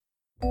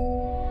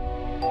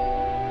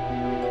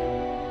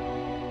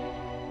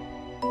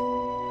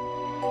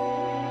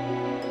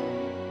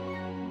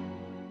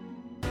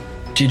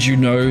Did you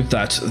know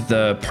that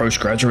the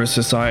Postgraduate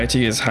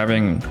Society is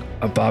having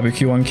a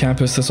barbecue on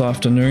campus this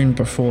afternoon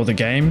before the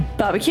game?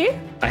 Barbecue?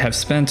 I have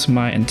spent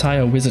my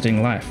entire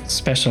wizarding life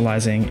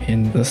specializing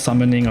in the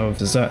summoning of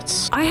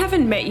desserts. I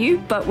haven't met you,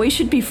 but we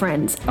should be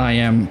friends. I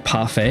am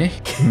Parfait.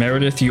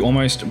 Meredith, you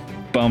almost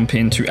bump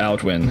into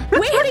Aldwin.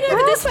 We're heading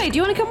over this way. Do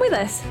you want to come with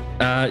us?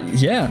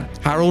 Yeah.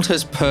 Harold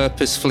has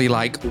purposefully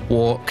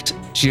walked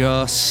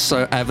just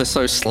so ever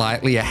so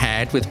slightly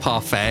ahead with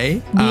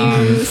Parfait.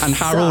 And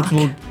Harold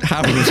will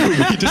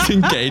be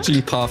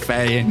disengaging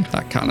Parfait and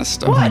that kind of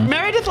stuff. What?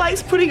 Meredith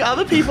likes putting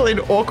other people in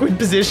awkward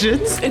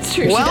positions. It's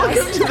true.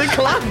 Welcome to the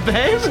club,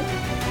 babe.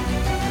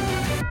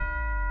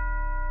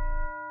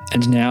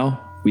 And now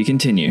we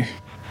continue.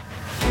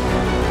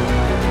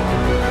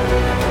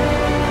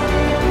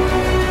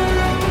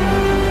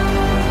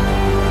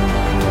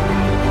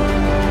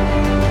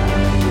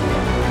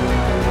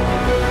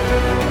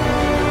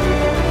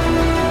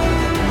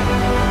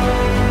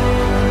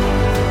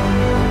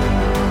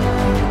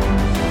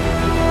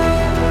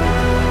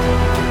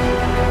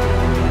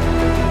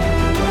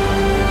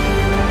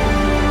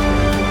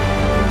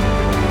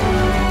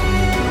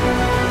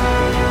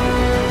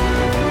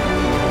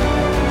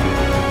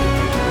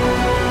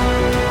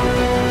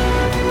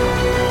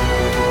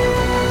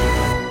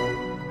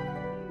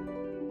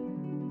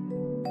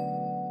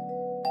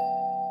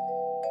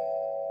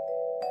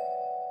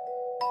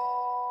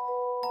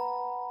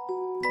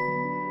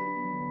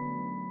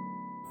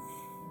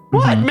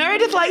 What?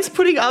 Meredith likes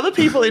putting other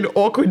people in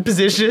awkward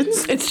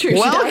positions. It's true.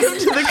 Welcome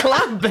to the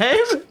club,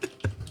 babe.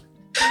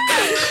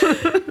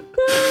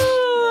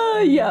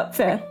 Yeah,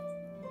 fair.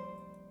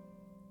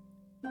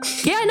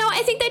 Yeah, no,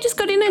 I think they just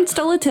got in and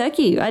stole a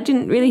turkey. I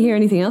didn't really hear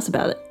anything else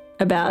about it.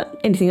 About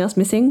anything else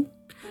missing.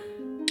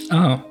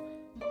 Oh,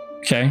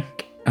 okay.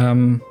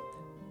 It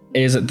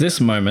is at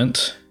this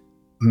moment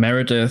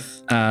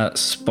Meredith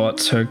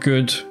spots her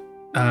good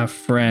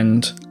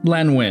friend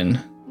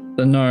Lanwyn,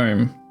 the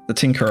gnome, the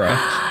tinkerer.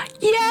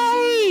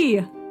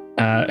 Yay!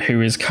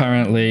 Who is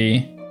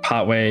currently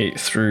partway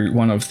through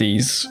one of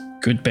these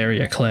good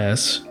berry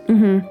eclairs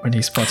when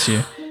he spots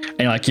you.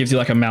 And he gives you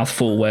a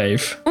mouthful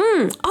wave.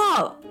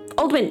 Oh,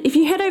 Aldwin, if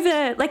you head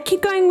over,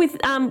 keep going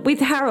with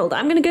Harold.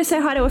 I'm going to go say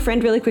hi to a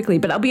friend really quickly,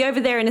 but I'll be over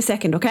there in a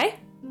second, okay?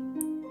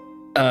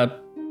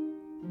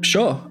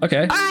 Sure,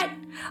 okay. All right,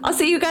 I'll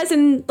see you guys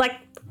in a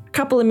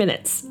couple of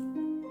minutes.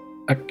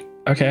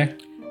 Okay.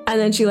 And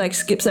then she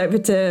skips over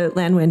to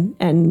Lanwyn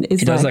and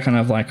is He does that kind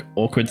of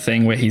awkward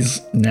thing where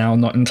he's now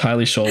not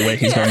entirely sure where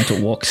he's going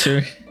to walk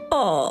to.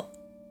 Oh.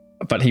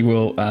 But he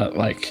will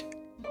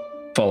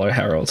follow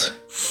Harold.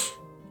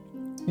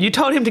 You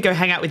told him to go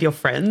hang out with your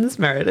friends,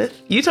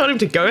 Meredith. You told him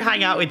to go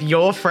hang out with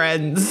your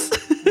friends.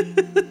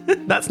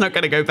 That's not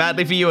going to go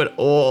badly for you at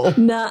all.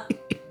 Nah.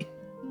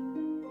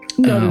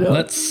 Not at all.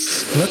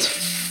 Let's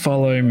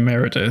follow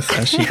Meredith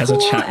as she has a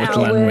chat with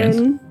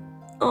Lanwyn.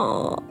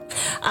 Oh.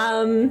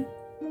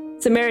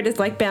 So Meredith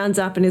like bounds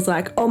up and is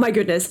like, oh my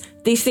goodness,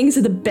 these things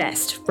are the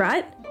best,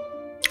 right?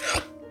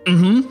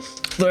 Mm-hmm.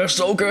 They're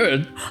so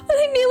good.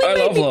 They nearly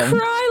made me love them.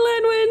 cry,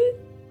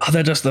 Lanwyn. Oh,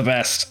 they're just the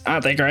best.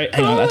 Aren't they great?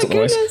 Hang on, Oh that's my the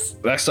voice. goodness.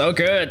 They're so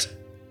good.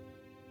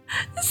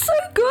 It's so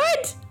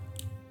good.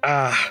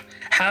 How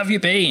have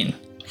you been?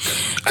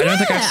 I don't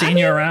think I've seen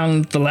you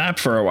around the lab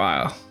for a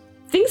while.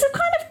 Things have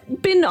kind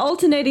of been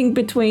alternating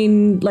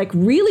between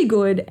really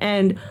good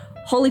and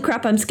holy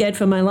crap, I'm scared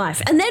for my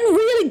life, and then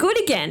really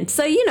good again.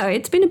 So,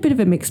 it's been a bit of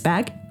a mixed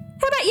bag.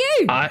 How about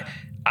you?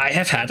 I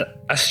have had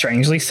a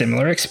strangely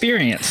similar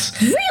experience.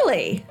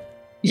 Really?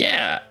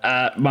 Yeah,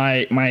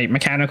 my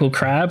mechanical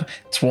crab,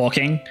 it's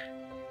walking.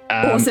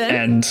 Awesome.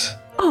 And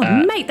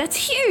mate, that's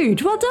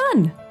huge. Well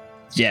done.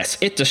 yes,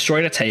 it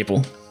destroyed a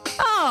table.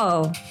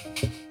 Oh.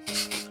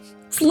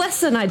 It's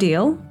less than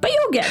ideal, but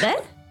you'll get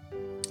there.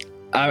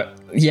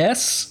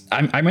 Yes,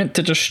 I meant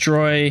to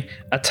destroy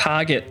a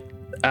target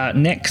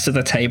next to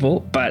the table,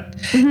 but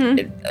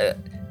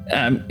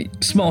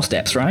small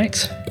steps,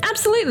 right?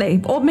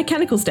 Absolutely. Or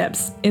mechanical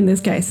steps in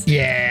this case.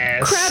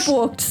 Yes. Crab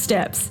walked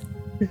steps.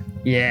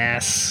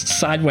 Yes,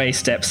 sideways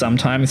steps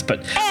sometimes,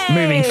 but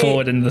moving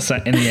forward in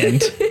the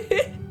end.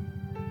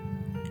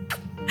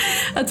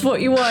 That's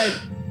what you want.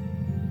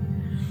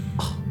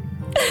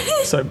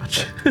 So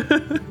much.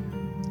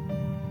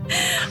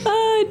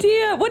 Oh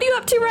dear. What are you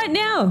up to right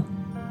now?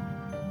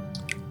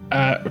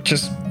 I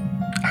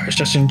was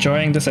just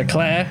enjoying this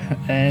eclair,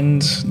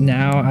 and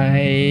now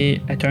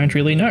I don't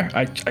really know.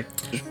 I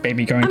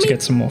maybe going to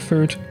get some more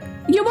food.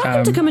 You're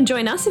welcome to come and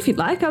join us if you'd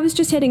like. I was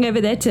just heading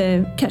over there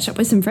to catch up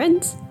with some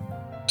friends.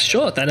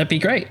 Sure, that'd be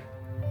great.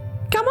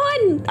 Come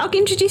on, I'll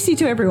introduce you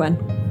to everyone.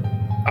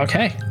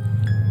 Okay.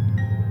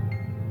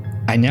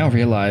 I now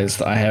realize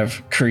that I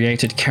have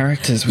created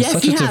characters with Yes,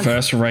 such you a have.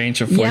 diverse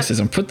range of voices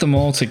and put them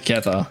all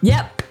together.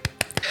 Yep.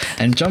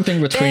 And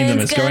jumping between them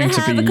is going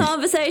to have be... a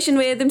conversation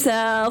with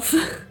himself.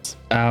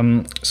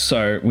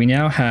 So we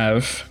now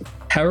have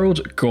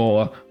Harold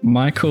Gore,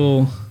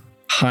 Michael,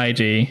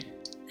 Heidi,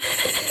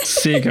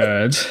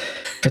 Sigurd,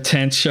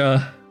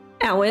 Potentia,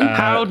 Owen.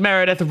 Harold,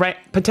 Meredith,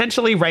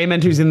 potentially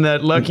Raymond, who's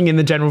lurking in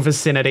the general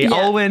vicinity. Yeah.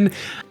 Olwen,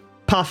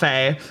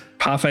 Parfait.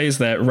 Parfait's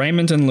there.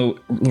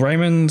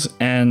 Raymond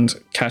and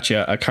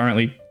Katya are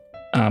currently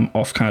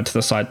off kind of to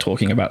the side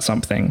talking about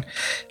something.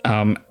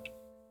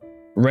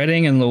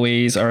 Redding and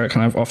Louise are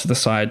kind of off to the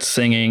side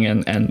singing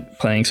and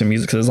playing some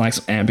music. So there's like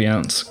some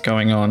ambience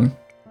going on.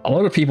 A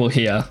lot of people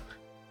here,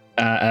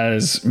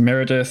 as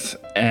Meredith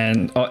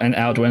and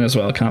Aldwin as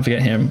well, can't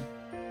forget him.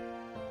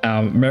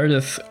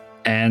 Meredith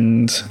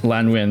and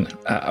Lanwin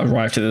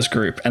arrive to this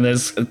group, and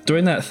there's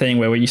doing that thing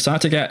where when you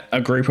start to get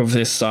a group of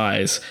this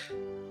size,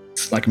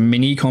 it's like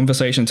mini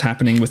conversations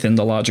happening within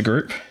the larger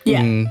group.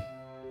 Yeah.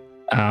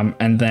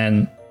 And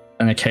then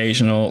an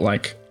occasional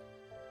like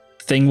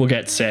thing will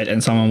get said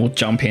and someone will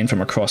jump in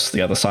from across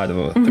the other side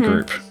of the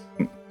group.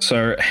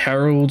 So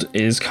Harold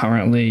is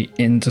currently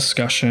in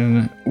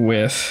discussion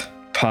with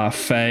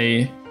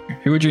Parfait.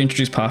 Who would you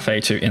introduce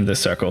Parfait to in this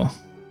circle?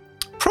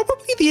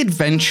 Probably the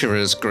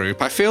adventurers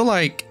group. I feel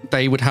like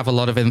they would have a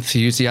lot of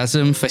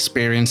enthusiasm for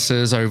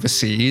experiences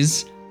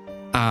overseas.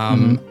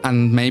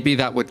 And maybe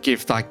that would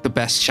give like the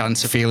best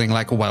chance of feeling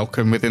like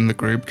welcome within the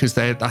group, because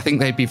I think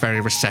they'd be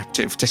very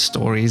receptive to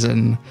stories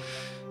and,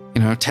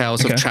 you know,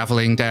 tales of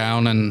traveling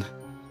down and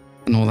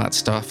all that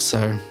stuff.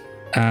 So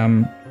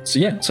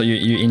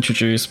you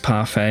introduce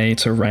Parfait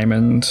to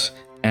Raymond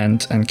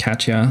and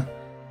Katya,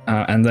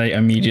 and they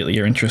immediately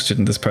are interested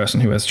in this person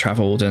who has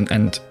traveled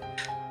and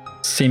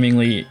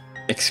seemingly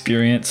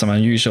experienced some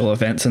unusual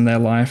events in their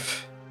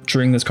life.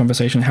 During this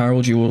conversation,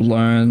 Harold, you will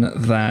learn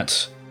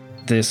that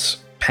this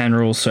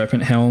Panrule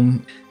Serpent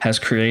Helm has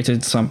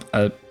created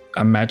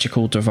a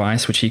magical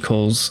device which he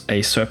calls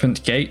a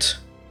Serpent Gate,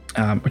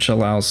 which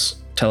allows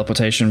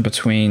teleportation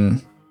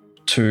between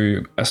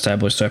two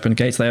established Serpent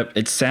Gates.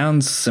 It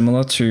sounds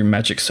similar to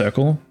Magic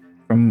Circle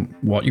from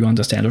what you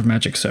understand of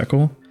Magic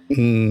Circle,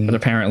 but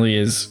apparently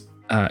is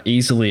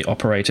easily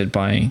operated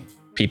by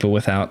people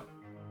without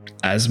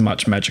as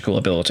much magical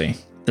ability.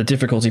 The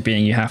difficulty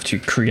being you have to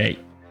create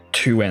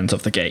two ends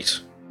of the gate.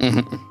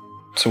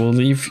 So we'll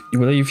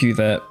leave you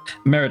there.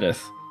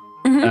 Meredith,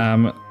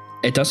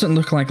 it doesn't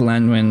look like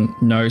Lanwin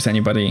knows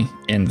anybody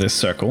in this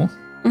circle.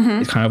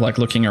 He's kind of like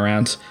looking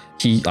around.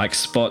 He like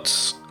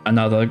spots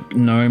another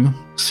gnome,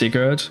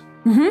 Sigurd,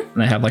 and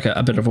they have like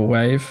a bit of a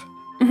wave.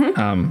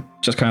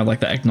 Just kind of like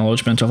the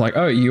acknowledgement of like,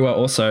 oh, you are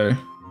also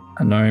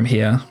a gnome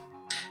here.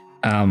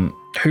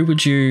 Who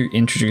would you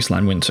introduce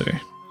Lanwin to?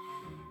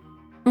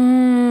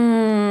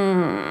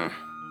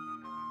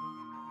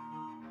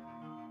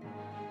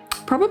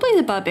 Probably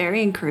the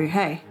barbarian crew,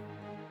 hey?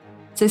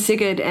 So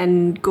Sigurd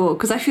and Gore,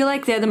 because I feel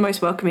like they're the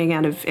most welcoming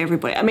out of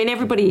everybody. I mean,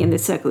 everybody in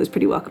this circle is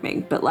pretty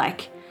welcoming, but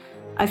like,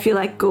 I feel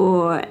like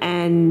Gore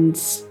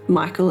and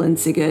Michael and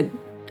Sigurd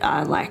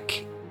are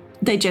like,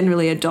 they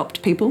generally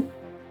adopt people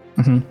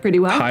pretty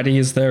well. Heidi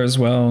is there as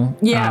well.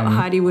 Yeah,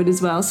 Heidi would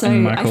as well. So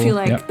Michael, I feel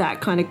like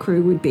that kind of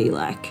crew would be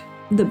like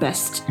the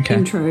best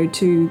intro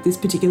to this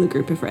particular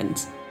group of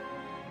friends.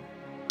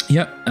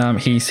 Yep.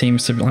 He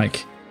seems to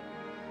like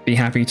be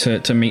happy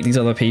to meet these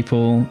other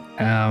people.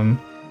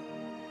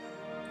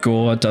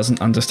 Gore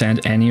doesn't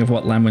understand any of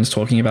what Lanwin's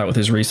talking about with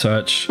his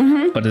research,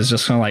 but is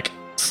just kind of like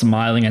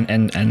smiling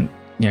and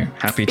you know,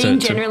 happy being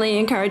generally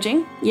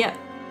encouraging. Yep.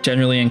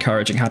 Generally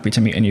encouraging, happy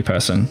to meet a new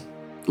person.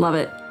 Love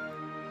it.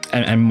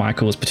 And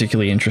Michael is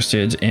particularly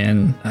interested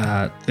in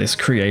this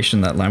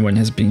creation that Lanwin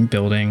has been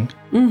building.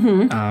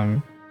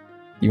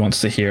 He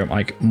wants to hear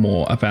like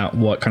more about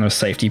what kind of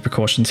safety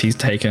precautions he's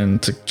taken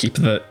to keep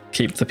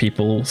the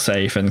people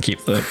safe and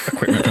keep the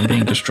equipment from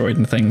being destroyed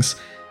and things.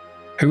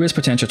 Who is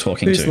Potentia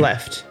talking to? Who's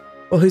left?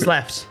 Well, who's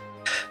left?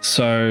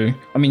 So,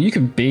 I mean, you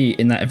could be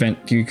in that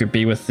event. You could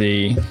be with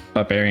the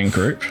barbarian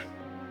group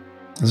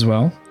as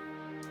well.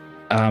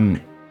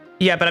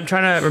 Yeah, but I'm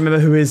trying to remember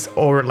who is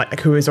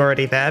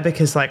already there,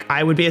 because like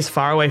I would be as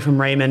far away from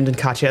Raymond and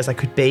Katya as I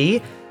could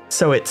be.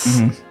 So it's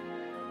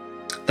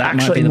that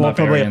might actually be the more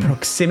probably barbarian. a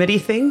proximity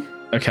thing.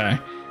 Okay.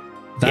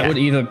 That would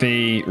either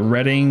be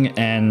Redding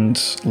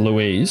and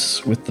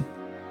Louise with the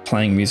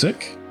playing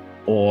music,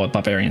 or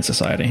Barbarian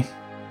Society.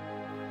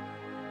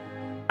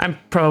 I'm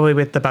probably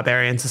with the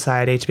Barbarian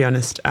Society, to be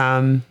honest.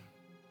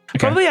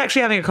 Probably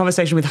actually having a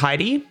conversation with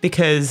Heidi,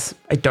 because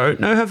I don't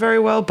know her very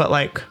well, but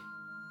like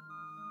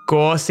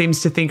Gore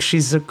seems to think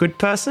she's a good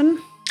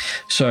person.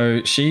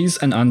 So she's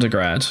an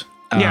undergrad.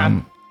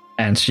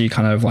 And she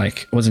kind of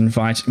like must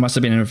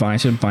have been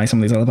invited by some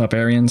of these other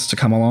barbarians to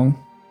come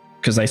along,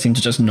 because they seem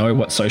to just know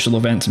what social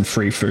events and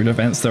free food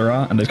events there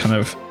are, and they kind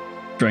of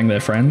bring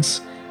their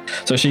friends.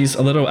 So she's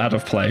a little out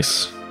of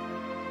place.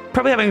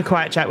 Probably having a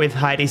quiet chat with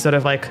Heidi, sort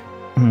of like,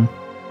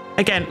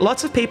 again,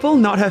 lots of people,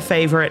 not her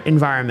favorite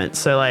environment.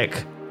 So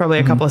like probably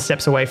a couple of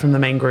steps away from the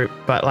main group,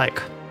 but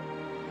like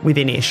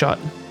within earshot.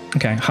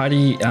 Okay.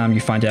 Heidi, you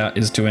find out,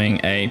 is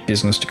doing a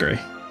business degree.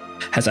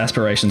 Has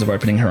aspirations of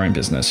opening her own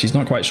business. She's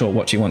not quite sure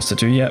what she wants to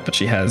do yet, but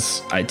she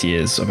has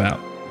ideas about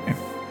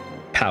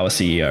power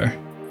CEO.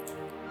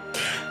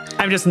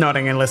 I'm just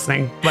nodding and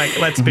listening. Like,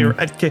 let's be...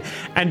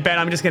 And Ben,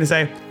 I'm just going to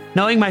say,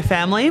 knowing my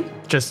family,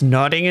 just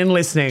nodding and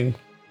listening.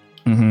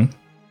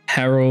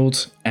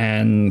 Harold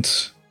and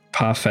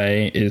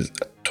Parfait is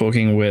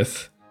talking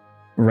with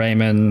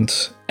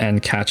Raymond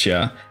and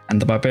Katya,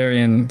 and the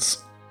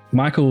barbarians,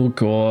 Michael,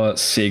 Gore,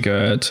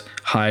 Sigurd,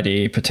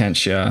 Heidi,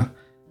 Potentia,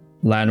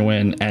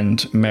 Lanwin,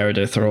 and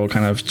Meredith are all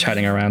kind of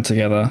chatting around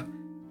together.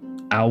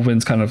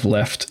 Alwyn's kind of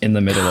left in the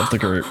middle of the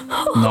group,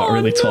 not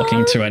really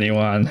talking to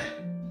anyone,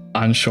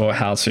 unsure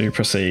how to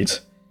proceed.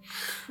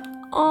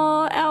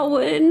 Oh,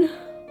 Alwyn.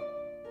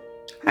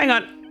 Hang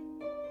on.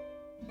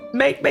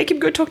 Make him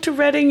go talk to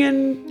Redding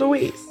and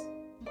Louise.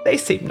 They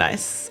seem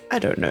nice. I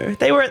don't know.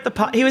 They were at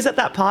the he was at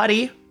that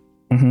party.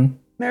 Mm-hmm.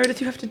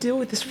 Meredith, you have to deal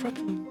with this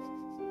problem.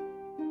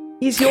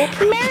 He's your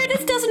problem.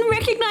 Meredith doesn't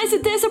recognize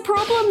that there's a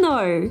problem,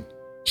 though.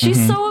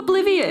 She's so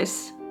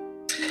oblivious.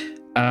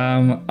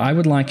 I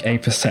would like a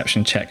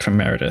perception check from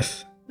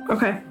Meredith.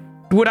 Okay.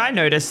 Would I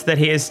notice that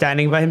he is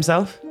standing by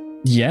himself?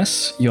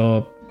 Yes,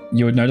 you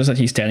would notice that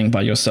he's standing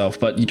by yourself,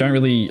 but you don't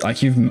really,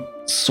 like, you've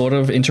sort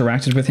of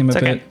interacted with him a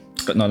bit,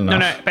 but not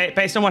enough. No.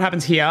 Based on what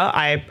happens here,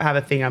 I have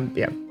a thing.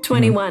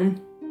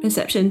 21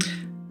 perception.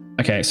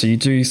 Okay, so you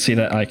do see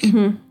that, like,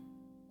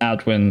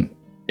 Aldwin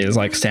is,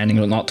 like, standing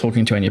or not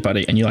talking to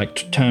anybody, and you,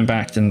 like, turn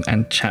back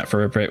and chat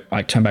for a bit,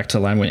 like, turn back to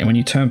Lanwin, and when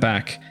you turn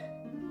back,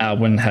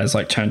 Aldwin has,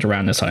 like, turned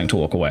around and is starting to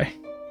walk away.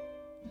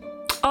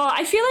 Oh,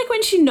 I feel like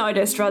when she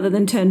noticed rather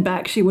than turned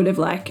back, she would have,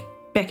 like,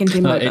 beckoned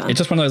him over. It's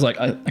just one of those, like,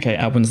 okay,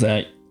 Aldwin's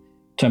there,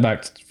 turn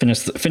back,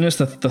 finish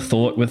the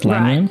thought with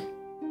Lanwin,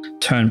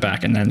 turn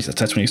back, and then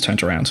that's when he's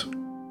turned around.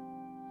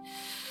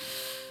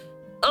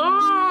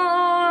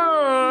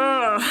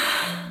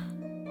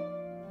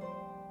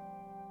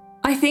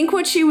 I think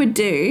what she would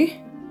do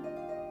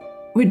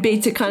would be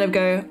to kind of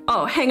go,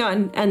 oh, hang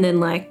on, and then,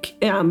 like,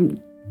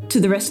 to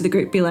the rest of the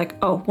group be like,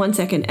 oh, 1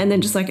 second, and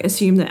then just, like,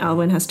 assume that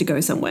Alwyn has to go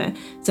somewhere.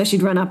 So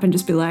she'd run up and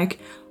just be like,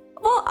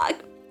 well,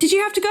 did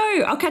you have to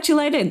go? I'll catch you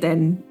later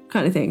then,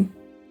 kind of thing.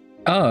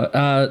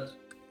 Oh,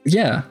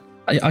 yeah.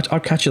 I'll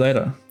catch you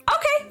later.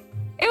 Okay.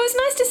 It was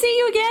nice to see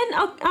you again.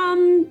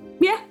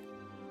 Yeah.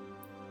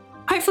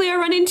 Hopefully I'll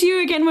run into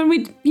you again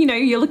when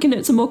you're looking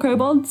at some more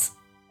kobolds.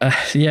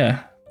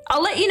 Yeah.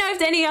 I'll let you know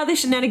if any other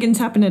shenanigans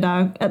happen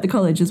at the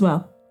college as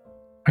well.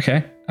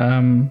 Okay.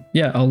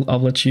 Yeah,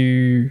 I'll let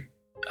you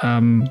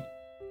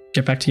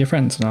get back to your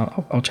friends, and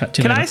I'll chat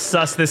to you later. Can I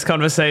suss this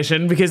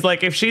conversation? Because,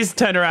 like, if she's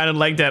turned around and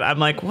legged it, I'm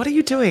like, what are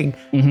you doing?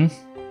 Mm-hmm.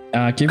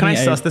 Can I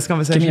suss this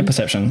conversation? Give me a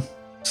perception.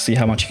 See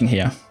how much you can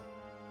hear.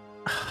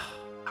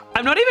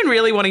 I'm not even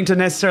really wanting to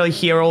necessarily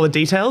hear all the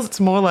details. It's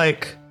more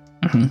like...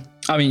 Mm-hmm.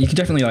 I mean, you can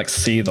definitely, like,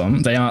 see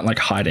them. They aren't, like,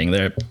 hiding.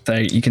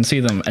 You can see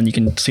them, and you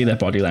can see their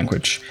body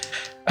language.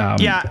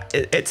 Yeah,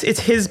 it's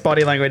his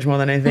body language more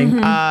than anything.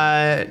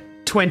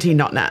 20,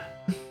 not nat.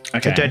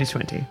 Okay. A dirty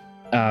 20.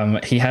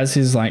 He has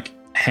his, like,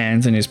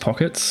 hands in his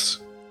pockets,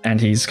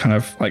 and he's kind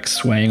of, like,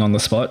 swaying on the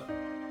spot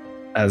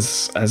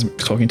as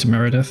talking to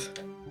Meredith.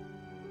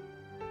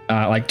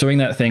 Like, doing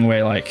that thing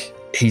where, like,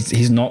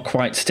 he's not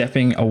quite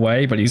stepping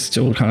away, but he's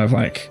still kind of,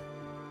 like...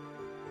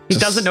 He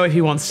doesn't know if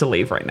he wants to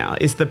leave right now,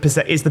 is the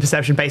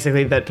perception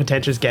basically that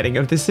Potentia's getting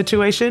of this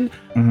situation.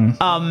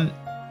 Mm-hmm.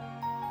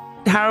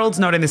 Harold's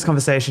not in this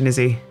conversation, is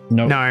he?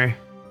 Nope. No.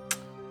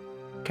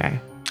 Okay.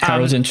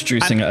 Harold's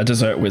introducing a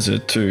dessert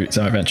wizard to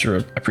some adventure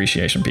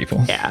appreciation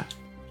people. Yeah.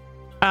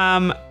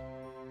 Can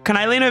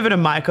I lean over to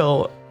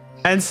Michael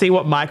and see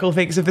what Michael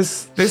thinks of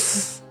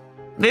this?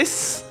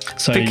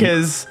 So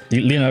because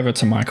you lean over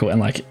to Michael and,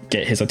 like,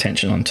 get his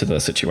attention onto the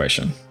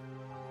situation.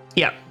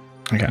 Yeah.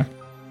 Okay.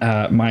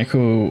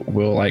 Michael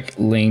will, like,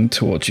 lean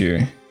towards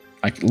you,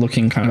 like,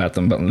 looking kind of at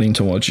them, but lean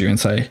towards you and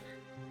say,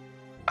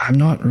 I'm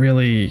not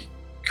really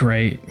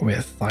great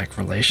with, like,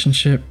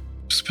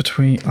 relationships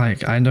between,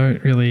 like, I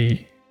don't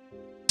really...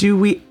 Do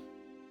we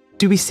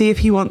see if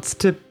he wants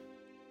to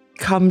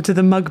come to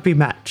the Mugby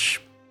match?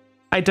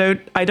 I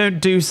don't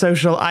do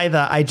social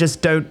either. I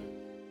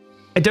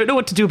don't know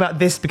what to do about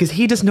this because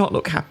he does not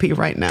look happy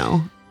right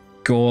now.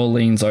 Gore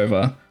leans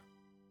over.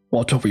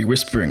 What are we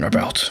whispering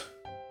about?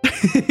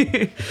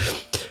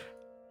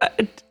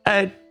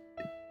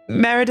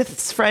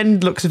 Meredith's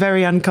friend looks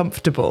very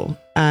uncomfortable,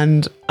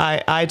 and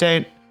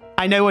I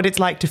know what it's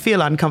like to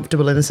feel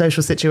uncomfortable in a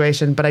social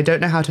situation, but I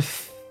don't know how to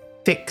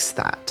fix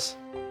that.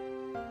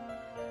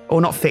 Or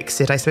not fix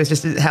it, I suppose,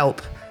 just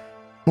help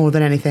more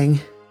than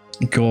anything.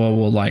 Gore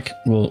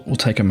will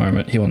take a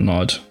moment. He will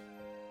nod.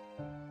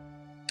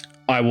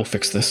 I will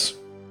fix this.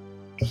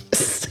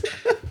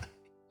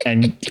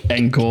 and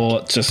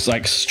Gore just,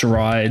 like,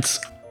 strides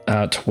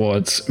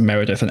towards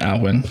Meredith and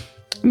Alwyn.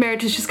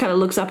 Meredith just kind of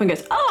looks up and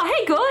goes, oh,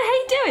 hey, Gore, how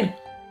you doing?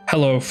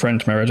 Hello,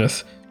 friend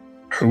Meredith.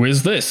 Who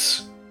is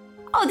this?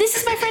 Oh, this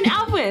is my friend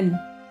Alwyn.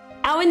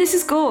 Alwyn, this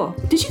is Gore.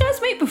 Did you guys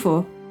meet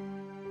before?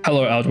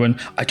 Hello, Aldwin.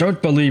 I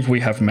don't believe we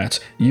have met.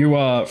 You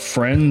are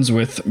friends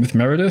with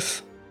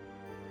Meredith?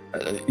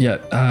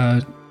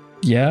 Yeah.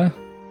 Yeah?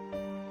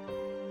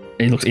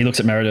 He looks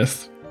at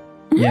Meredith.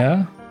 Mm-hmm.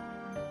 Yeah?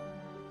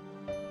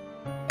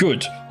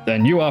 Good.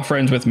 Then you are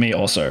friends with me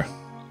also.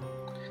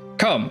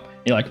 Come.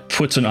 He, like,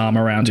 puts an arm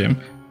around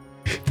him.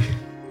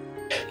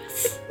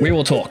 We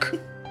will talk.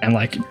 and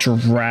like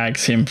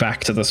drags him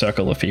back to the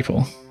circle of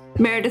people.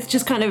 Meredith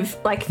just kind of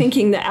like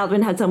thinking that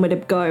Aldwin had somewhere to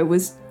go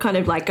was kind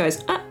of like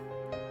goes,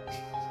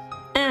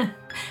 and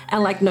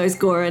like knows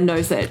Gore and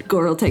knows that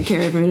Gore will take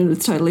care of him and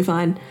it's totally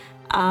fine.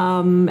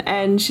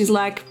 And she's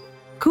like,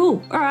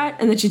 cool, all right.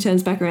 And then she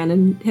turns back around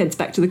and heads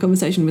back to the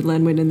conversation with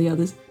Lanwin and the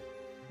others.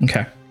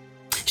 Okay.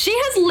 She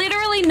has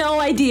literally no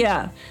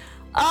idea.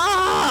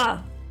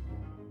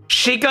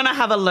 She gonna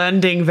have a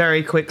learning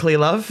very quickly,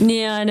 love.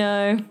 Yeah, I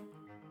know.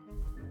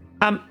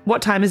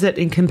 What time is it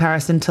in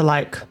comparison to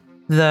like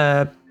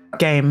the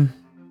game?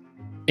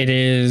 It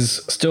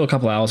is still a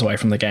couple hours away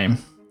from the game.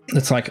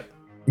 It's like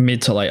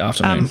mid to late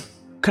afternoon.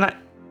 Can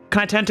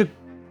I turn to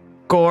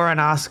Gore and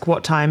ask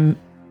what time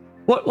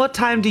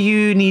do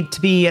you need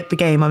to be at the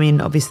game? I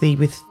mean, obviously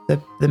with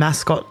the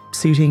mascot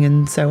suiting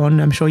and so on,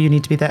 I'm sure you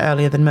need to be there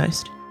earlier than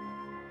most.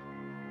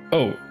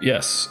 Oh,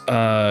 yes.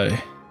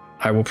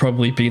 I will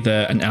probably be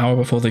there an hour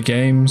before the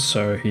game,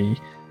 so he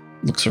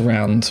looks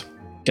around,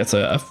 gets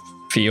a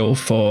feel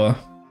for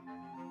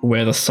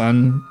where the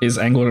sun is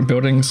angled in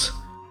buildings.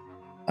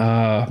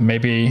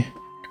 Maybe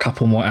a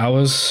couple more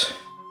hours.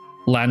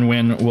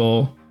 Lanwin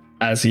will,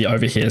 as he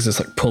overhears this,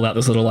 like pull out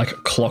this little like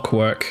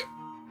clockwork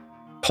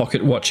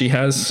pocket watch he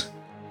has.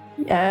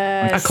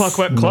 Yes. A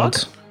clockwork clock?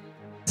 Is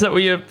that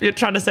what you're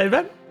trying to say,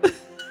 Ben?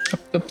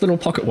 A little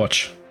pocket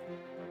watch.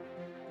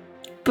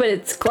 But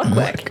it's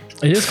clockwork.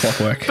 It is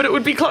clockwork. But it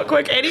would be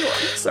clockwork anyway.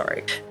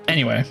 Sorry.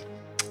 Anyway.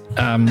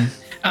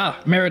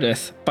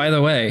 Meredith, by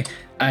the way,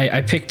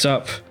 I picked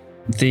up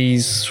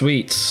these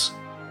sweets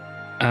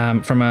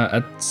from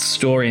a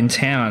store in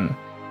town.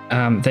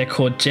 They're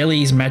called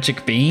Jelly's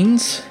Magic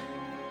Beans.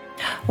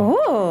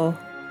 Oh.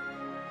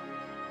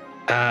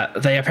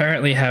 They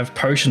apparently have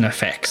potion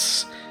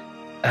effects.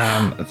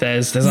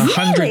 There's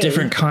 100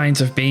 different kinds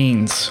of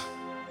beans.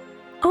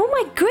 Oh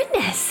my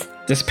goodness.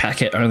 This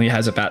packet only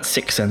has about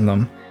 6 in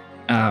them.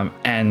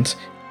 And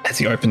as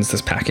he opens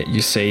this packet,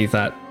 you see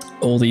that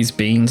all these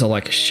beans are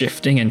like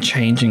shifting and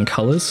changing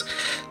colors.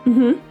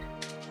 Mm-hmm.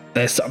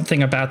 There's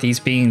something about these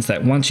beans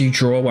that once you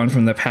draw one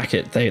from the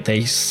packet,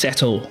 they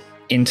settle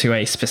into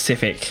a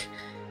specific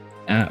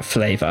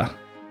flavor.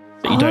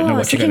 But you don't know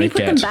what you're going to get.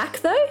 Can you put them back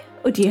though?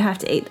 Or do you have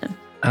to eat them?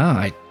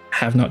 I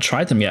have not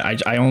tried them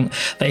yet.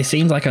 They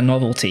seemed like a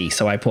novelty,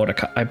 so I bought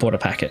a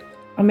packet.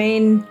 I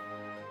mean,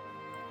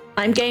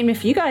 I'm game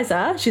if you guys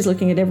are. She's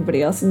looking at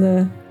everybody else in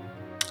the...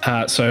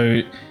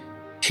 So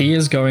he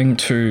is going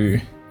to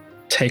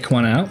take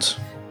one out.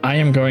 I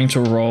am going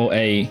to roll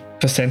a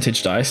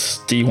percentage dice,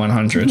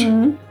 D100.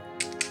 Mm-hmm.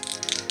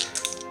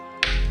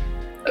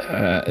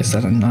 Is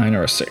that a 9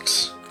 or a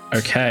 6?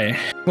 Okay.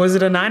 Was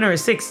it a 9 or a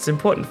 6? It's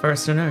important for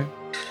us to know.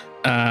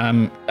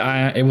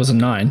 It was a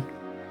 9.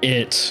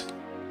 It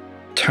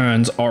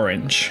turns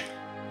orange.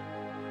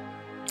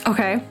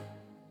 Okay.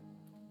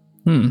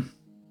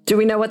 Do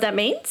we know what that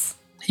means?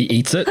 He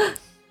eats it.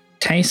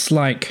 Tastes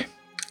like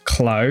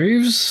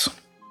cloves.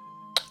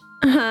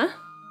 Uh-huh.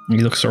 He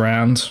looks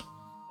around,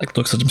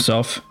 looks at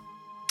himself.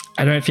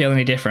 I don't feel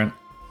any different.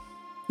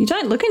 You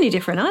don't look any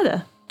different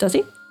either, does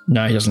he?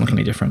 No, he doesn't look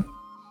any different.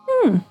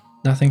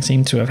 Nothing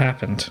seemed to have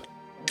happened.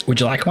 Would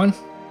you like one?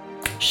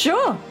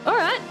 Sure. All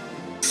right.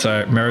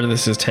 So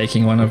Meredith is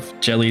taking one of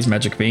Jelly's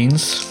magic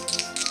beans.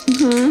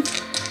 Mm-hmm.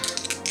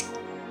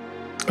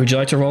 Would you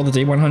like to roll the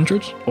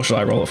D100, or should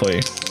I roll it for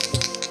you?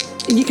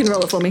 You can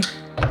roll it for me.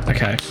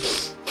 Okay.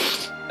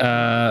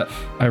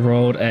 I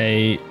rolled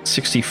a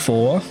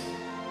 64.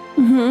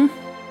 Mm-hmm.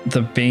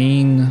 The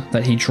bean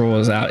that he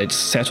draws out, it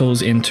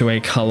settles into a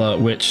color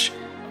which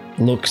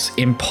looks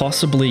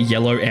impossibly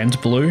yellow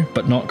and blue,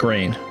 but not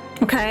green.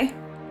 Okay.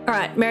 All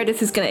right.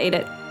 Meredith is going to eat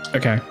it.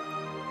 Okay.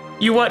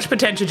 You watch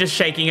Potentia just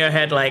shaking her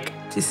head like,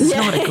 this is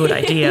not a good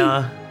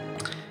idea.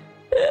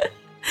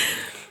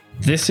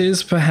 This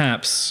is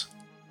perhaps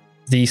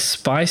the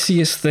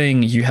spiciest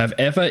thing you have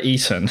ever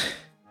eaten.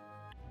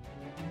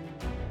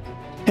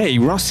 Hey,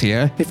 Ross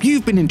here. If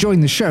you've been enjoying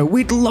the show,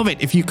 we'd love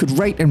it if you could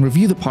rate and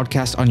review the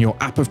podcast on your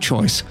app of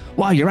choice.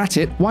 While you're at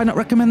it, why not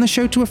recommend the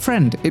show to a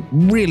friend? It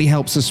really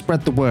helps us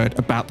spread the word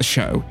about the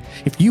show.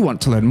 If you want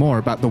to learn more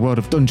about the world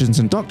of Dungeons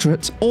and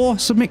Doctorates or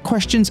submit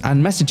questions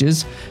and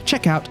messages,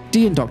 check out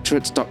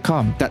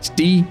dndoctorates.com. That's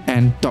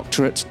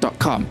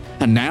dndoctorates.com.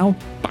 And now,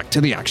 back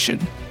to the action.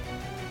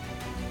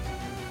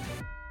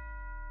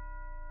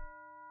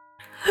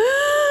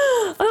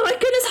 Oh my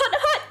goodness,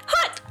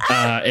 hot.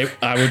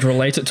 I would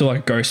relate it to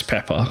like ghost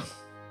pepper.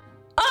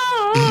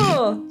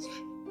 Oh!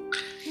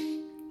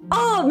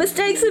 Oh,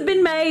 mistakes have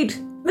been made.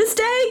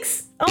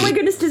 Mistakes! Oh my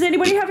goodness, does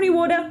anybody have any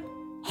water?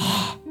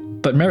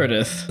 But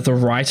Meredith, the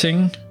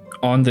writing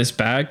on this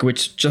bag,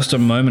 which just a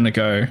moment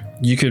ago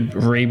you could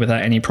read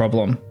without any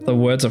problem, the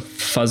words are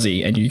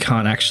fuzzy and you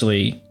can't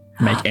actually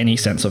make any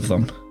sense of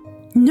them.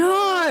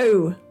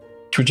 No!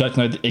 Would you like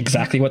to know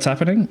exactly what's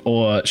happening,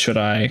 or should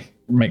I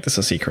make this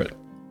a secret?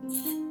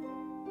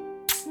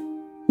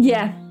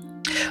 Yeah.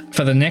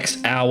 For the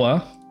next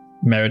hour,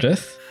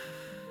 Meredith,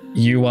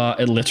 you are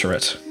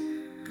illiterate.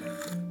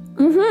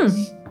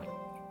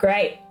 Mm-hmm.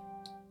 Great.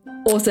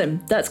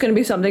 Awesome. That's going to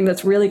be something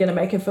that's really going to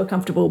make her feel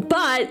comfortable.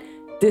 But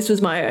this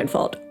was my own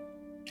fault.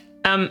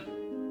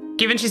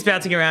 Given she's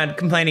bouncing around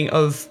complaining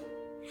of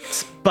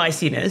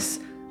spiciness,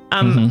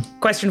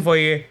 question for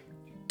you.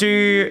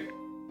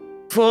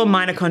 For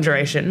minor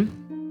conjuration,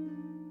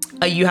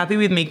 are you happy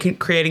with me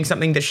creating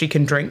something that she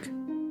can drink?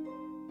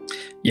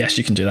 Yes,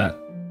 you can do that.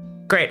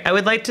 Great. I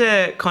would like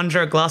to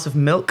conjure a glass of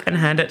milk and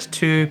hand it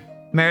to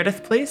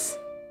Meredith, please.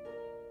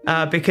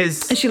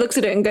 Because... And she looks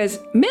at it and goes,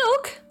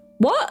 milk?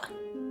 What?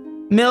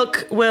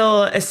 Milk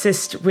will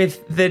assist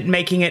with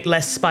making it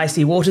less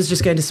spicy. Water's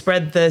just going to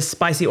spread the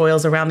spicy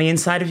oils around the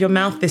inside of your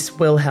mouth. This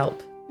will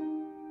help.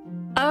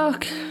 Oh,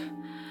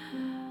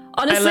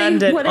 honestly, I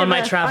learned it whatever. on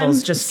my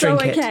travels. Just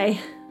drink it.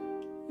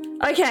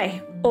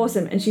 Okay,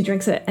 awesome. And she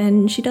drinks it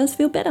and she does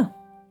feel better.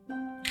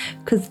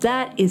 Because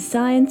that is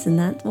science and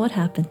that's what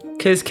happened.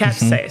 Because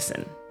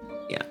capsaicin.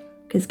 Yeah.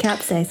 Because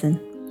capsaicin.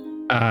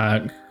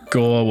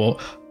 Gore will...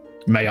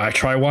 May I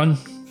try one?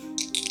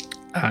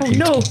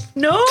 No.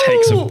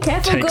 Careful,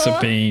 takes Gore.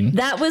 a bean.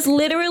 That was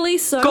literally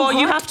so Gore, hot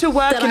you have to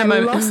work that in a I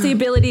moment. lost the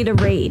ability to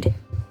read.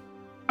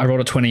 I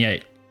rolled a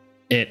 28.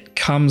 It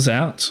comes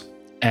out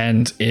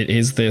and it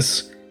is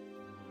this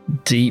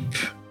deep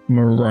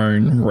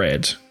maroon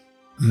red.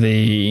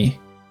 The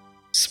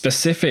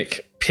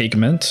specific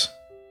pigment,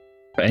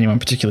 for anyone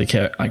particularly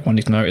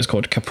wanting to know, is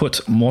called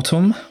caput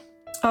mortuum.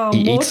 Oh,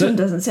 He eats mortum it.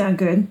 doesn't sound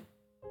good.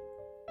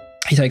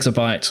 He takes a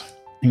bite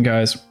and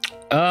goes,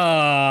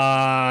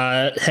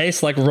 it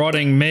tastes like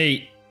rotting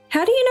meat.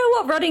 How do you know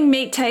what rotting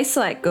meat tastes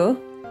like, Gore?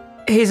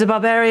 He's a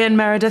barbarian,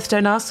 Meredith,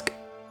 don't ask.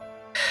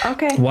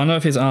 Okay. One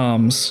of his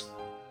arms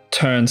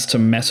turns to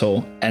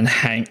metal and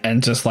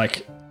just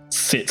like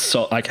sits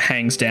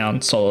hangs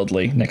down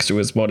solidly next to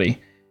his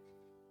body.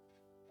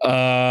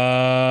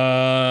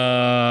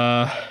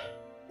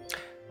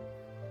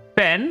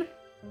 Ben,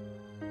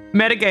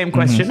 metagame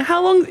question.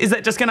 How long is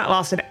that just going to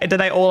last?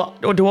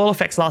 Do all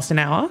effects last an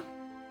hour?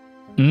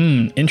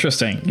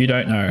 Interesting. You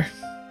don't know.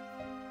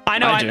 I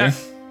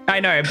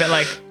know, but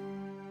like,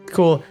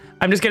 cool.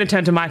 I'm just going to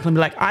turn to Michael and be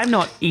like, I'm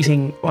not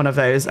eating one of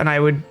those, and I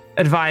would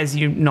advise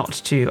you not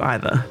to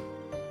either.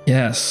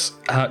 Yes.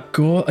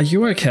 Gore, are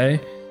you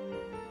okay?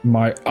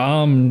 My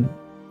arm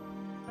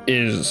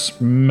is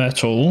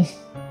metal.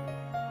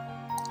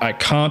 I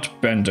can't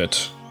bend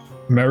it.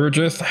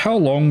 Meredith, how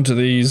long do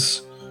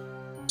these...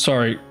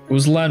 Sorry, it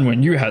was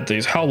Lanwin, you had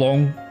these. How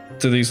long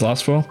do these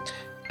last for?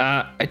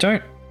 I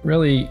don't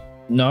really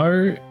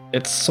know.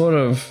 It's sort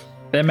of...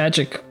 They're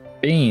magic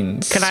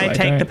beans. Can I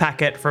take the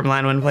packet from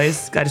Lanwin,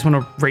 please? I just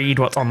want to read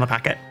what's on the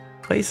packet,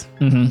 please.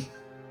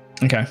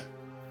 Okay.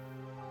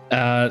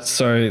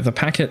 So the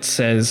packet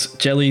says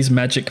Jelly's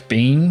Magic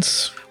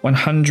Beans,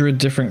 100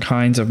 different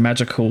kinds of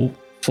magical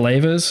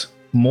flavors,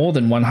 more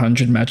than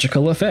 100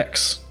 magical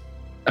effects.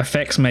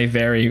 Effects may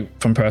vary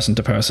from person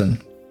to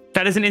person.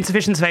 That is an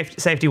insufficient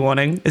safety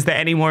warning. Is there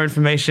any more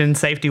information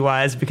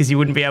safety-wise? Because you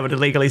wouldn't be able to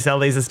legally sell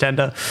these as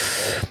tender.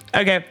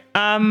 Okay.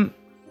 In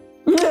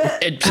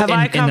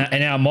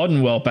our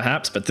modern world,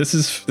 perhaps, but this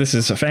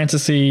is a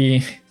fantasy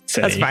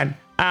city. That's fine.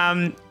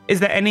 Is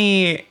there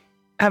any...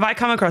 Have I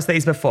come across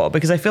these before?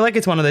 Because I feel like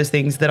it's one of those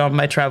things that on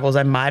my travels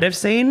I might have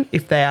seen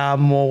if they are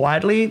more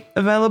widely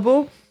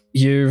available.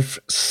 You've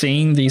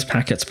seen these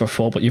packets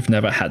before, but you've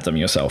never had them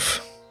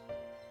yourself.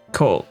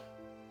 Cool.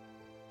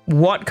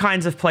 What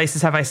kinds of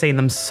places have I seen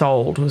them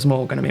sold was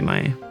more going to be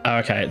my...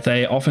 Okay,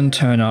 they often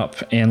turn up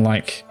in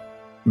like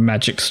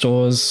magic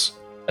stores,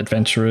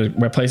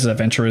 where places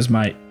adventurers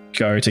might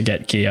go to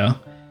get gear,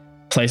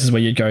 places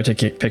where you'd go to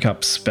pick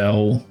up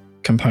spell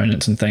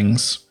components and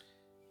things.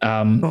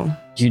 Cool.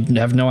 You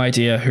have no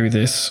idea who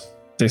this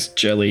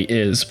jelly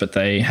is, but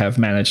they have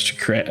managed to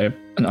create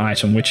an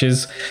item which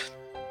is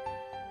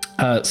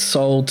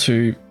sold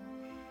to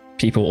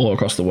people all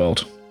across the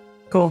world.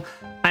 Cool.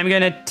 I'm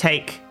going to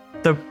take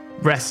the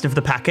rest of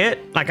the packet,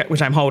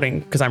 which I'm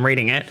holding because I'm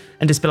reading it,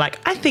 and just be like,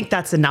 I think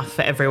that's enough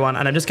for everyone,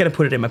 and I'm just going to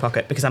put it in my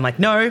pocket because I'm like,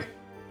 no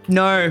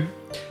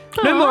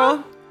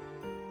more.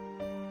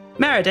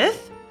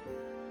 Meredith,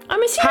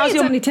 I'm assuming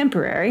it's only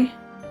temporary.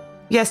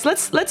 Yes,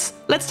 let's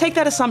take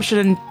that assumption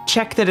and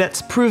check that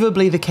it's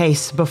provably the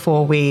case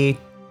before we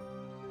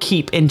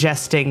keep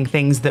ingesting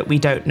things that we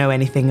don't know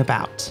anything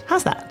about.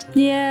 How's that?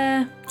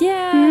 Yeah.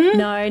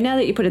 No, now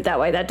that you put it that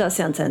way, that does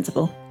sound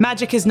sensible.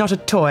 Magic is not a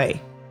toy.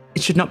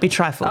 It should not be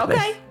trifled with.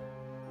 Okay.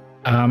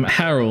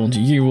 Harold,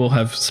 you will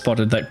have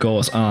spotted that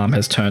Gore's arm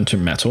has turned to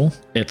metal.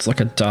 It's like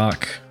a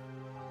dark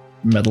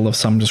metal of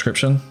some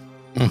description.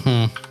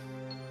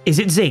 Is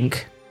it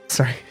zinc?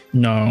 Sorry.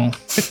 No,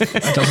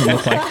 it doesn't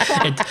look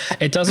like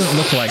it doesn't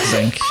look like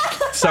zinc.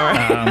 Sorry.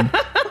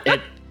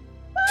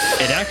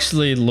 It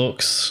actually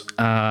looks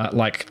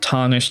like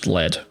tarnished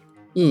lead.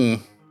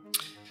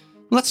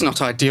 That's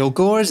not ideal,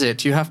 Gore, is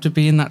it? You have to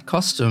be in that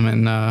costume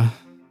in a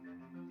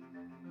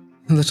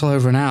little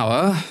over an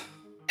hour.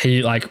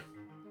 He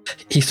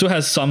still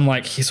has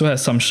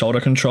some shoulder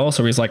control,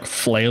 so he's like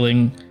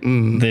flailing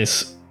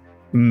this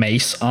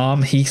mace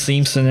arm he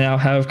seems to now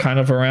have kind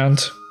of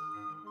around.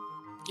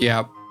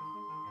 Yeah.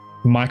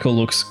 Michael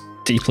looks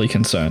deeply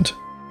concerned.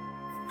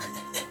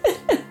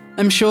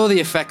 I'm sure the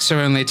effects are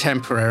only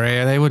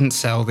temporary. They wouldn't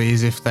sell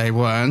these if they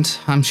weren't.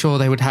 I'm sure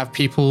they would have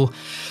people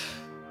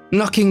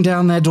knocking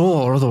down their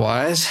door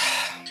otherwise.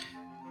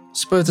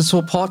 Suppose it's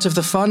all part of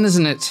the fun,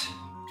 isn't it?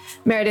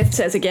 Meredith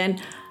says again,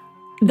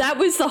 that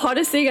was the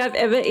hottest thing I've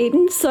ever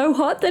eaten. So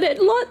hot that it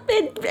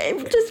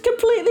just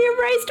completely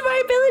erased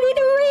my ability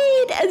to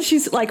read. And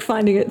she's like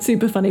finding it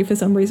super funny for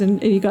some reason.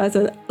 And you guys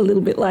are a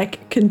little bit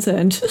like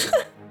concerned.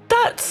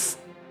 That's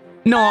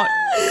not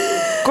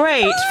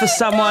great for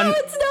someone. No,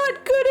 it's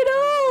not good at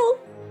all.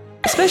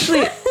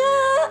 Especially,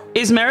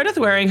 is Meredith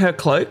wearing her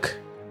cloak?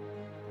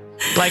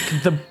 Like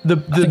the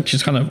I think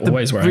she's kind of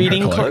always wearing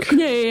reading her cloak.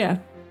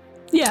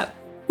 Yeah.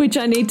 Which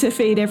I need to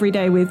feed every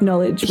day with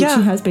knowledge, which she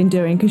has been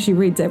doing because she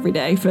reads every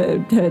day for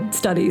her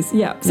studies.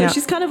 Yeah. So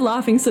she's kind of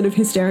laughing sort of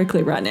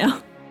hysterically right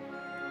now.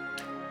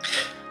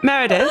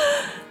 Meredith,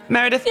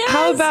 Yes?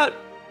 how about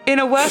in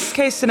a worst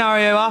case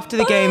scenario after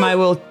the game, I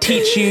will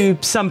teach you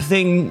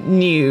something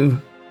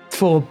new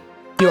for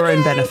your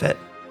own benefit.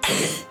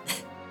 This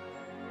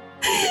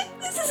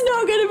is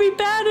not going to be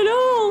bad at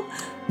all.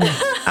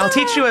 I'll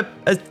teach you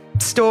a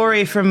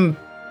story from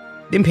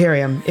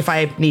Imperium if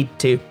I need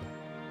to,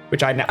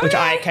 which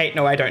I, Kate,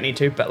 know I don't need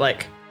to, but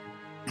like,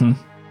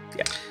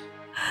 yeah.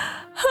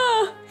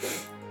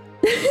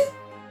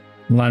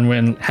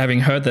 Lanwin, having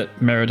heard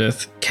that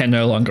Meredith can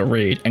no longer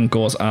read and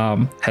Gore's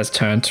arm has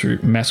turned to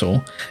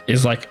metal,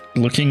 is like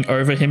looking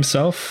over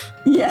himself.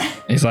 Yeah.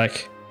 He's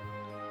like,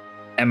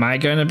 am I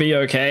going to be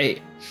okay?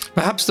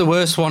 Perhaps the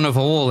worst one of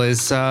all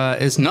is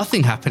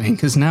nothing happening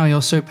because now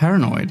you're so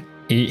paranoid.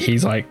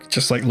 He's like,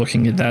 just like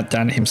looking at that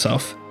down at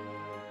himself.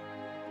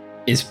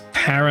 Is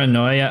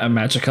paranoia a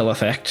magical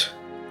effect?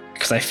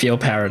 Because I feel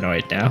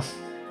paranoid now.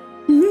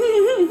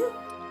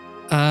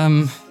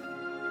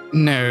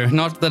 No,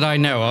 not that I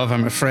know of,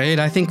 I'm afraid.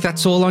 I think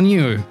that's all on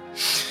you.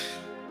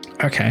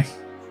 Okay.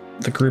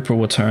 The group will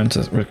return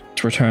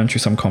to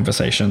some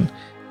conversation,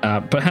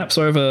 perhaps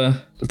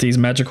over these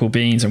magical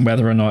beans and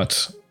whether or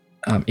not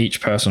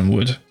each person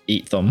would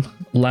eat them.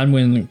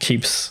 Lanwin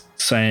keeps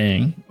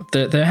saying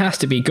that there has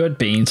to be good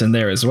beans in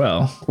there as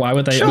well. Why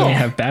would they only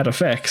have bad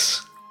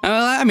effects?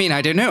 Well, I mean,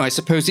 I don't know. I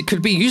suppose it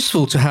could be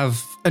useful to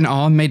have an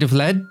arm made of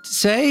lead,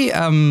 say.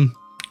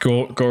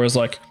 Gore is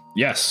like,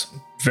 yes,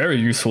 very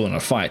useful in a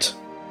fight.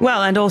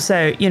 Well, and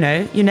also, you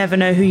never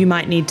know who you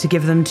might need to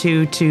give them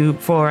to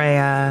for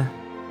a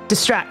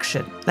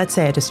distraction. Let's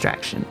say a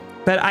distraction.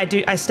 But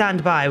I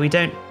stand by. We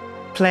don't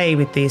play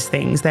with these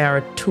things. They are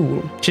a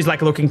tool. She's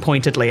like looking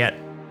pointedly at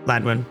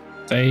Lanwin.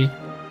 They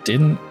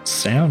didn't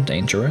sound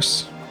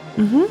dangerous.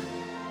 Mm-hmm.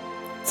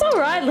 It's all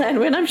right,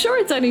 Lanwin. I'm sure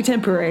it's only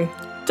temporary.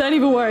 Don't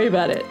even worry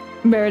about it.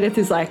 Meredith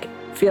is like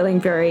feeling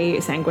very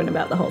sanguine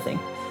about the whole thing.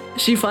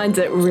 She finds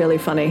it really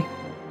funny.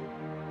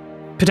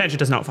 Potential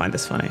does not find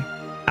this funny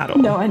at all.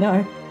 No, I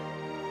know.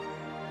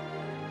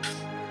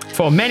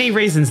 For many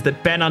reasons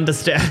that Ben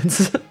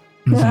understands.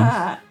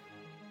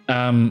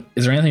 Mm-hmm.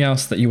 Is there anything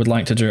else that you would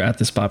like to do at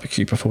this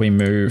barbecue before we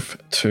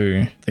move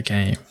to the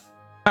game?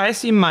 I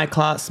assume my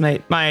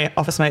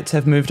office mates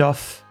have moved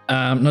off.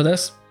 No,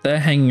 they're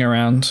hanging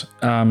around.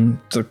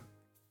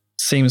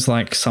 Seems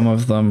like some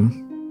of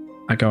them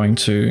are going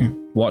to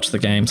watch the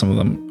game. Some of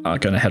them are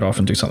going to head off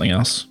and do something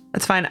else.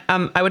 That's fine.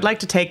 I would like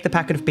to take the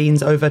packet of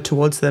beans over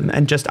towards them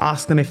and just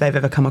ask them if they've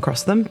ever come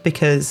across them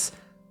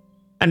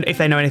and if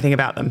they know anything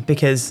about them,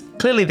 because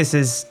clearly this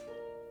is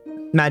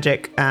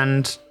magic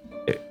and,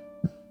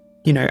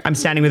 I'm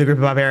standing with a group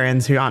of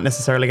barbarians who aren't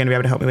necessarily going to be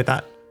able to help me with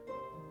that.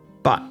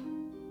 But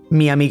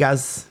mi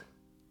amigas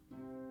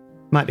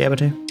might be able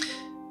to.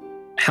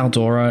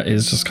 Haldora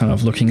is just kind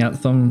of looking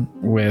at them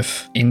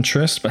with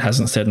interest, but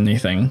hasn't said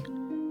anything.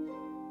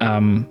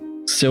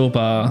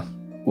 Silbar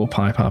will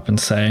pipe up and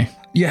say,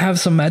 you have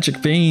some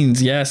magic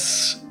beans,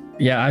 yes.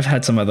 Yeah, I've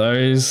had some of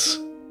those.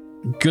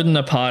 Good in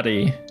a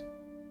party.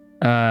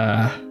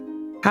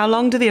 How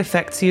long do the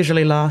effects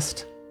usually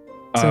last?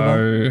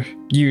 Silbar?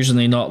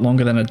 Usually not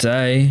longer than a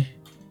day.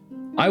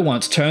 I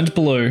once turned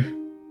blue.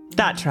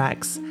 That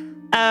tracks.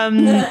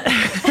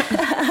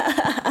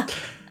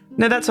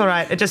 No, that's all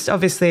right. It just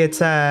obviously it's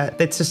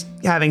just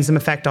having some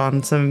effect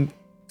on some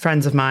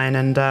friends of mine,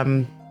 and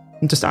I'm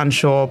just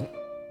unsure.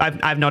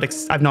 I've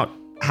not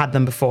had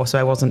them before, so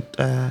I wasn't.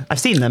 I've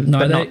seen them,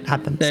 but not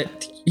had them. They're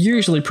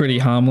usually pretty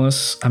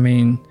harmless. I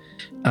mean,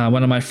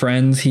 one of my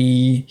friends,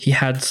 he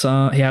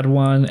had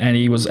one, and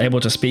he was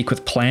able to speak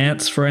with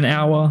plants for an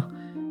hour,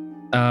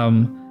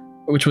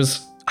 which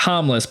was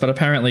harmless. But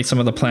apparently, some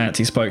of the plants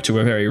he spoke to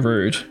were very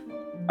rude.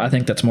 I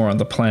think that's more on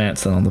the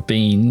plants than on the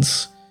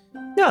beans.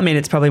 Yeah, I mean,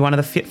 it's probably one of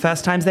the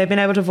first times they've been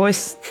able to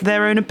voice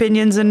their own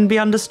opinions and be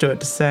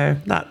understood. So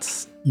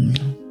that's...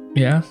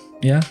 Yeah.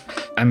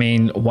 I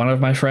mean, one of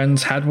my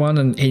friends had one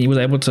and he was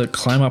able to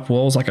climb up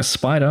walls like a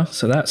spider.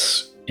 So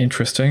that's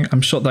interesting.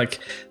 I'm sure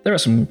there are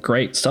some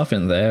great stuff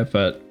in there,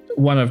 but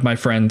one of my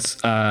friends,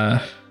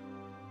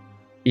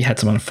 he had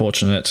some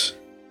unfortunate...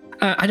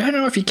 I don't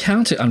know if you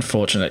count it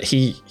unfortunate.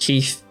 He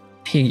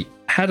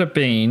had a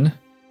bean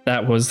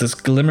that was this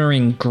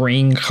glimmering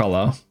green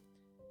color.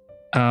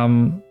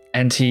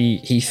 And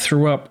he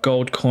threw up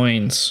gold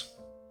coins.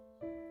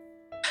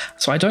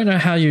 So I don't know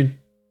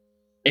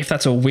if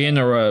that's a win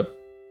or a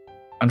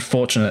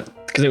unfortunate,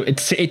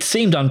 because it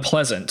seemed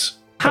unpleasant.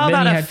 How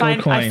about a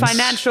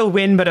financial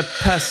win but a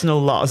personal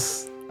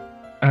loss?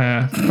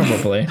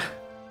 Probably.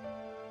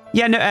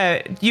 Yeah,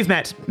 no, you've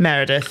met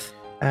Meredith,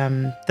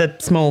 the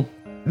small,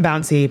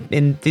 bouncy,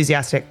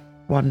 enthusiastic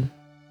one.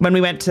 When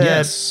we went to...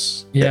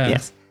 Yes. Yeah.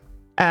 Yes.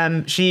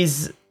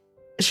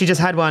 She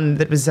just had one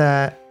that was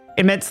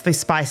immensely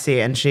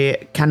spicy and she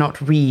cannot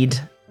read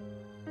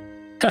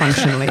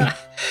functionally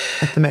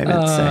at the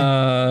moment.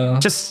 So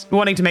just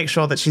wanting to make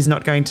sure that she's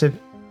not going to...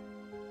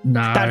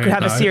 that could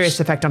have a serious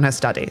effect on her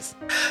studies.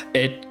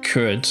 It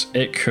could.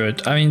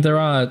 I mean, there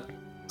are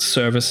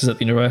services at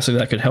the university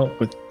that could help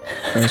with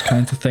those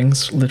kinds of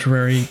things,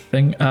 literary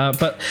thing.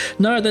 But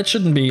no, that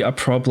shouldn't be a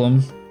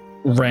problem.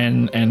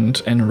 Ren and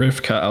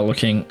Rivka are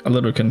looking a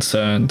little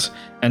concerned,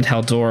 and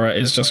Haldora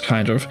is just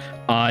kind of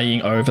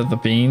eyeing over the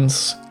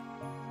beans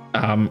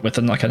with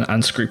an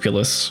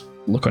unscrupulous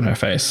look on her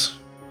face.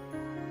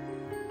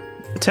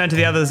 Turn to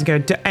the others and go,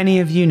 do any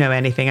of you know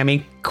anything? I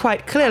mean,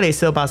 quite clearly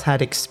Silbar's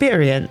had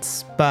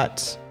experience,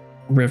 but...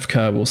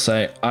 Rivka will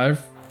say,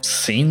 I've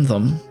seen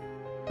them,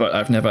 but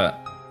I've never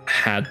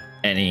had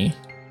any.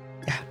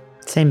 Yeah,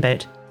 same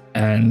boat.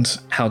 And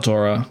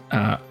Haldora,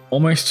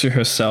 almost to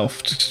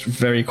herself, just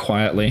very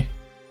quietly,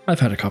 I've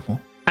had a couple.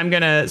 I'm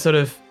going to sort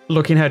of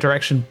look in her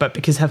direction, but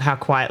because of how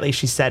quietly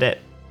she said it,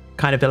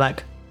 kind of be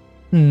like,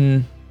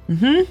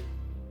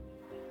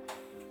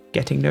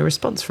 Getting no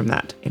response from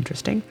that.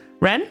 Interesting.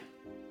 Ren?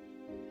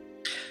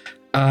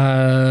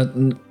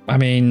 I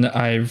mean,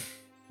 I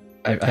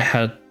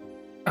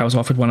was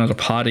offered one at a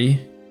party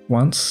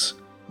once.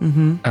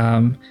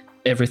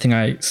 Everything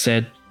I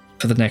said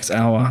for the next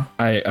hour,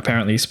 I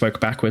apparently spoke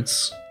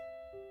backwards.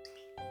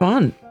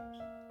 Fun.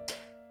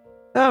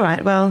 All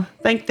right. Well,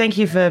 thank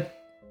you for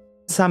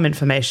some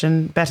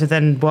information. Better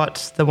than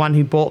what the one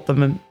who bought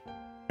them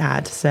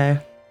had. So,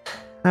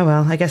 oh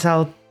well. I guess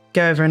I'll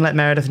go over and let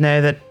Meredith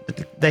know that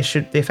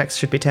the effects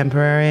should be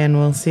temporary, and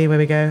we'll see where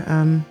we go.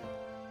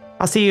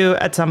 I'll see you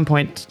at some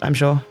point, I'm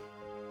sure.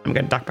 I'm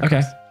going to duck back.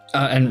 Okay.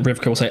 And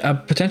Rivka will say,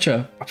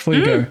 Potentia, before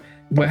you go,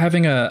 we're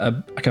having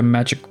a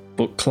magic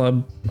book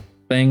club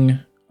thing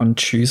on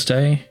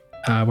Tuesday,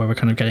 where we're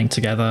kind of getting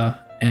together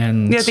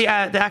and...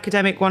 Yeah, the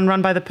academic one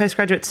run by the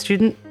Postgraduate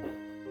Student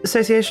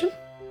Association?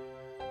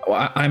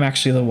 Well, I'm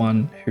actually the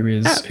one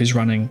who's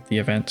running the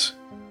event.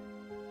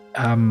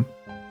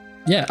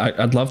 Yeah,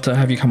 I'd love to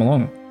have you come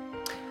along.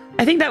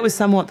 I think that was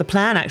somewhat the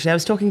plan, actually. I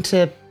was talking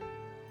to...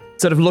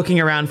 sort of looking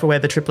around for where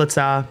the triplets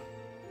are.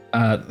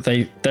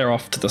 They're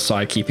off to the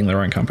side, keeping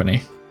their own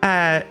company.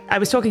 I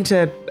was talking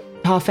to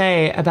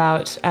Parfait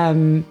about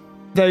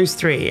those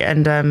three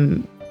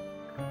and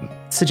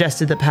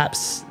suggested that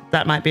perhaps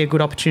that might be a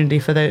good opportunity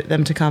for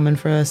them to come and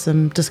for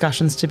some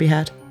discussions to be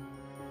had.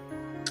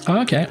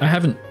 Oh, okay. I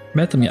haven't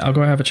met them yet. I'll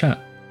go have a chat.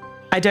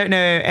 I don't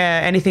know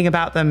anything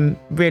about them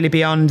really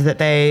beyond that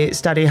they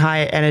study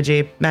high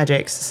energy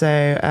magics.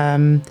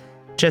 So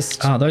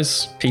just...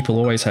 those people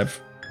always have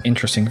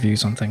interesting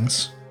views on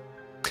things.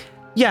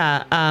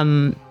 Yeah.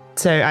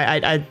 So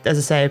I as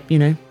I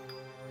say,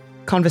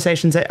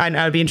 conversations.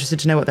 I'd be interested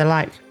to know what they're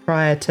like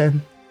prior to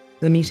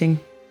the meeting.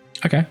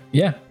 Okay.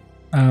 Yeah.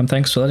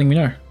 Thanks for letting me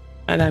know.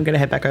 And I'm going to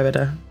head back over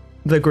to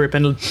the group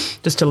and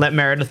just to let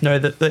Meredith know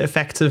that the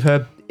effects of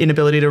her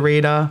inability to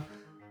read are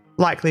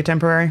likely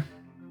temporary.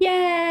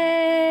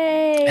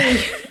 Yay!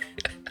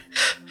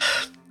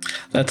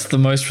 That's the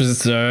most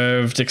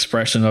reserved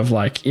expression of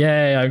like,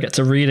 yay, I get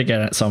to read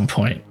again at some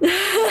point.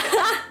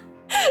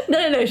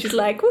 No, she's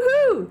like,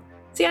 woohoo!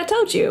 See, I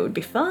told you it would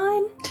be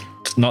fine.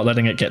 Not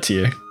letting it get to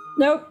you.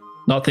 Nope.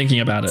 Not thinking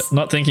about it.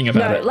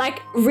 No,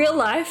 like real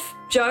life,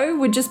 Joe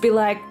would just be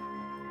like,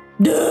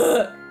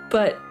 duh!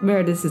 But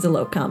Meredith is a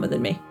lot calmer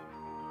than me.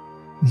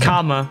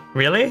 Calmer?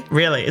 Really?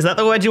 Really? Is that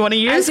the word you want to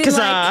use? Because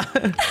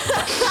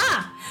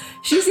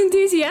she's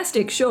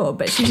enthusiastic, sure,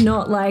 but she's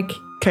not like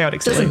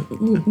chaotic silly.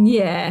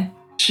 Yeah.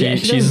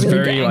 She's really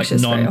very like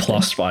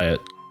nonplussed by it.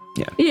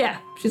 Yeah. Yeah.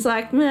 She's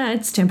like,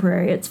 it's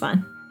temporary. It's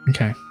fine.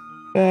 Okay.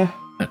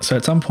 So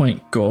at some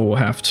point, Gore will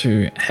have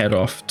to head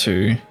off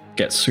to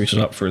get suited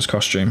up for his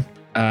costume.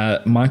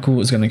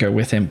 Michael is going to go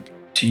with him.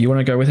 Do you want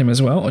to go with him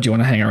as well, or do you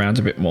want to hang around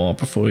a bit more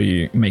before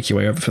you make your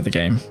way over for the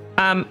game?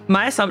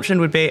 My assumption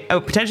would be,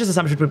 potential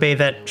assumption would be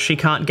that she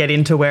can't get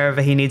into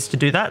wherever he needs to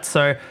do that,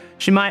 so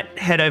she might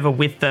head over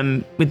with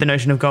them with the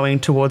notion of going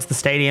towards the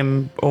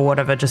stadium or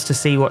whatever just to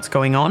see what's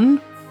going on.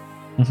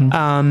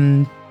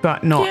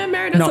 But not. Yeah,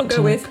 Meredith will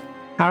go with.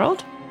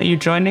 Harold, are you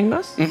joining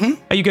us?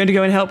 Mm-hmm. Are you going to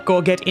go and help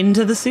Gore get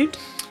into the suit?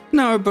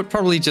 No, but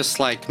probably just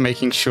like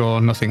making sure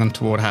nothing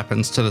untoward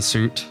happens to the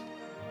suit.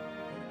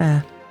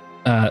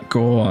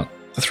 Gore,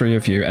 the three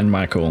of you and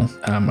Michael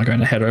are going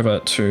to head over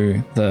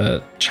to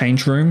the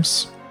change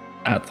rooms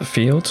at the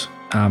field.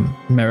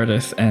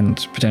 Meredith and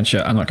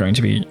Potentia are not going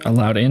to be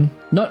allowed in.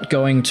 Not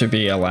going to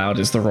be allowed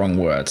is the wrong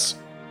words.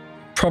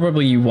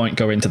 probably you won't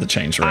go into the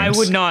change rooms. I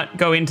would not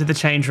go into the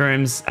change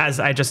rooms, as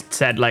I just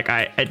said. Like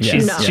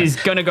she's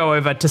gonna go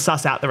over to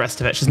suss out the rest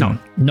of it. She's not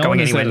no going one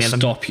is anywhere there near to them.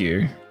 stop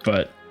you,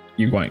 but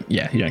you won't.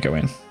 Yeah, you don't go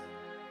in.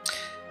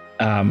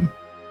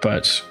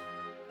 But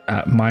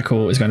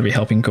Michael is going to be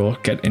helping Gore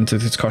get into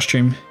his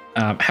costume.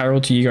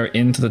 Harold, do you go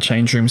into the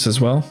change rooms as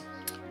well?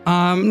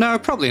 No,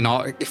 probably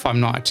not. If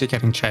I'm not actually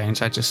getting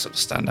changed, I just sort of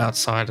stand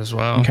outside as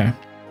well. Okay.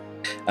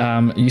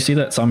 You see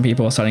that some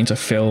people are starting to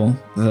fill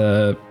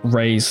the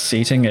raised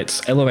seating.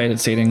 It's elevated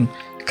seating,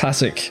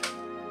 classic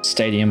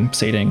stadium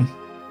seating,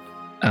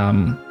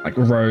 like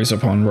rows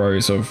upon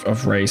rows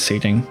of raised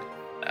seating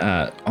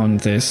on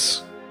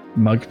this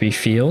Mugby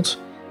field,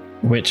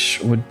 which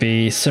would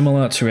be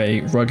similar to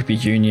a rugby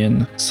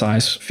union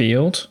size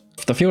field.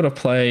 The field of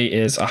play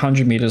is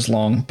 100 meters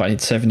long by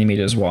 70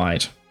 meters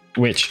wide,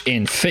 which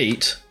in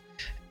feet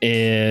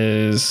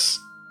is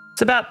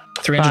It's about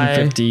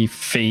 350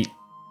 feet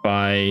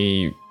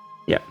by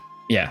yeah.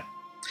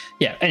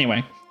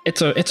 Anyway,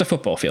 it's a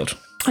football field.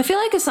 I feel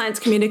like as science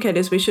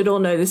communicators, we should all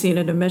know this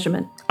unit of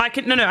measurement. I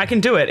can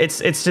do it. It's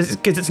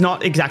just because it's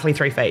not exactly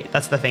 3 feet.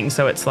 That's the thing.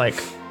 So it's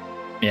like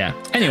Yeah.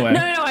 Anyway.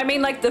 No, I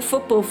mean like the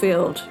football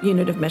field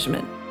unit of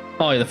measurement.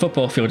 Oh, yeah, the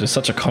football field is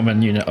such a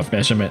common unit of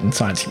measurement in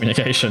science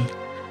communication.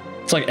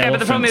 It's like but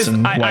the problem elephants is,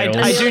 and I whales.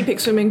 And the Olympic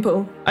swimming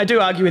pool. I do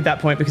argue with that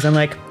point because I'm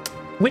like,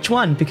 which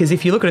one? Because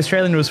if you look at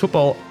Australian rules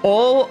football,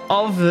 all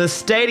of the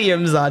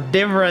stadiums are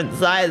different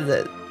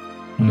sizes.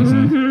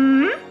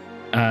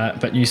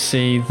 But you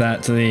see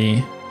that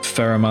the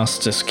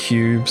Ferromastus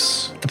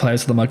cubes, the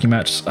players of the Mugby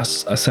match are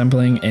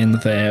assembling in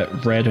their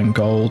red and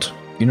gold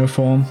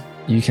uniform.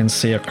 You can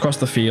see across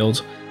the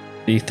field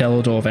the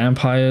Thelador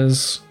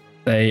vampires.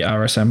 They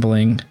are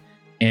assembling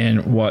in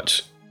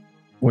what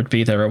would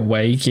be their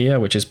away gear,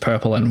 which is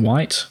purple and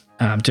white,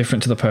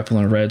 different to the purple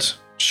and red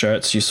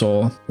shirts you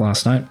saw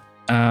last night.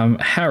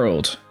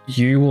 Harold,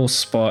 you will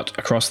spot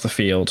across the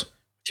field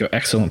with your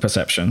excellent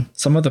perception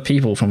some of the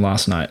people from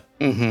last night.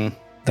 Mm-hmm.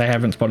 They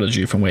haven't spotted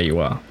you from where you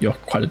are. You're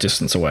quite a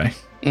distance away.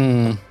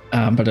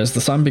 But as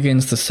the sun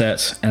begins to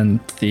set and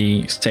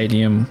the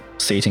stadium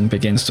seating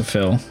begins to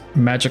fill,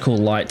 magical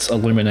lights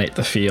illuminate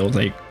the field.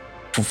 They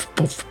poof,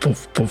 poof,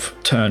 poof, poof,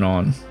 turn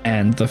on,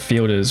 and the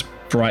field is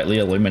brightly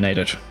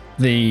illuminated.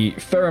 The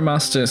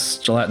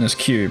Ferromastus gelatinous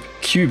cube,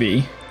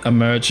 Cubey,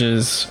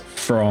 emerges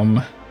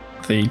from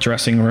the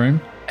dressing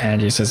room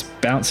and is as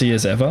bouncy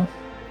as ever,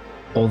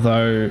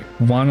 although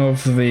one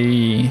of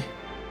the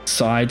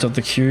sides of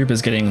the cube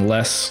is getting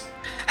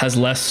has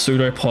less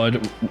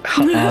pseudopod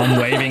arm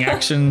waving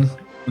action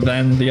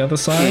than the other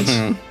sides.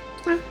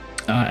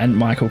 And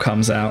Michael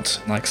comes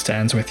out, like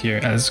stands with you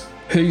as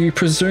who you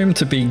presume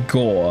to be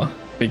Gore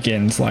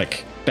begins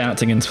like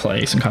bouncing into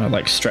place and kind of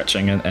like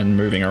stretching and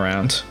moving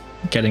around,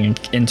 getting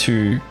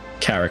into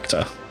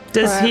character.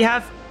 Does he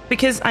have,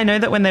 because I know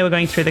that when they were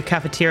going through the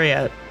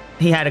cafeteria,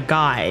 he had a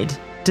guide.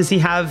 Does he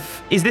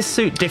have, is this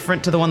suit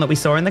different to the one that we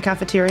saw in the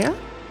cafeteria?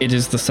 It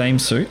is the same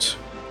suit.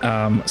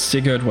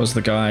 Sigurd was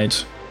the guide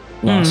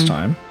last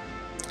time.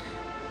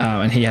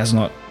 And he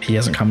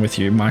hasn't come with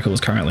you. Michael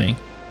is currently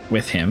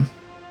with him.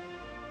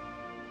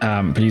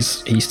 But he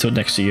stood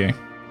next to you.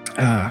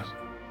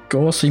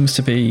 Gore seems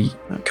to be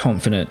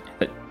confident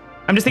that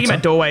I'm just thinking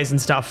about doorways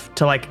and stuff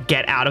to like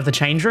get out of the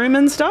change room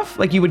and stuff.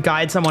 Like you would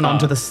guide someone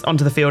onto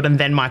the field, and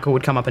then Michael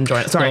would come up and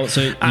join. Sorry, well,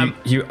 so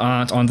you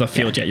aren't on the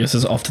field yet. You're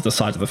just off to the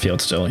side of the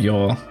field still.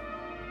 You're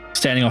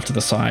standing off to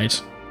the side.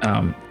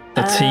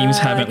 The teams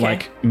haven't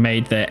like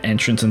made their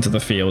entrance into the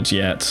field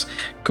yet.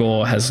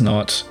 Gore has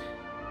not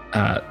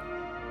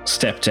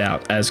stepped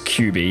out as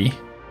QB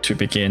to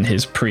begin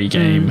his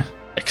pre-game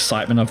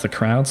excitement of the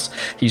crowds.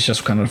 He's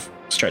just kind of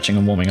stretching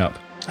and warming up.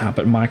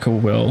 But Michael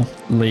will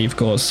leave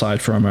Gore's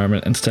side for a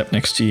moment and step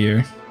next to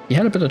you. He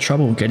had a bit of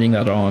trouble getting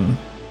that on,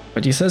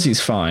 but he says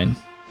he's fine.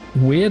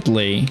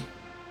 Weirdly,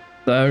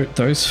 though,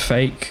 those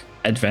fake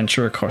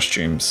adventurer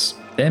costumes,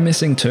 they're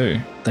missing too.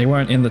 They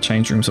weren't in the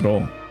change rooms at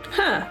all.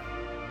 Huh.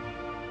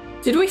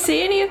 Did we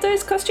see any of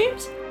those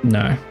costumes?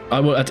 No.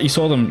 You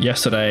saw them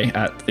yesterday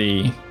at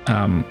the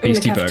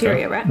Beastie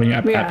cafeteria, Burger. right? When you're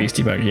at Yeah.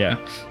 Beastie Burger, yeah.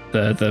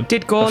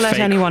 Did Gore the let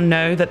fake- anyone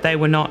know that they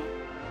were not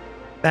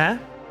there?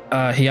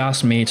 He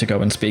asked me to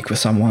go and speak with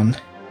someone.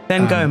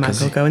 Then go,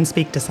 'cause Michael. Go and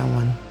speak to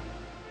someone.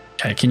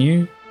 Okay, can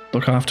you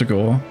look after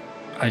Gore?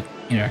 I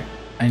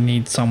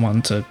need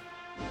someone to.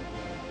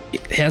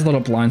 He has a lot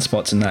of blind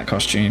spots in that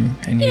costume.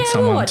 I need Yeah,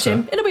 someone we'll watch to.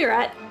 him. It'll be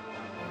right.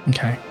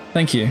 Okay,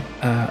 thank you.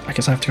 I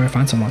guess I have to go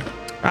find someone.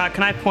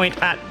 Can I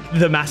point at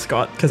the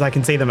mascot, because I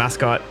can see the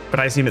mascot,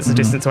 but I assume it's a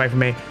distance away from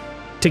me,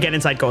 to get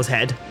inside Gore's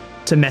head,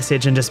 to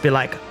message and just be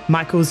like,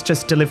 Michael's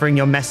just delivering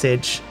your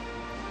message.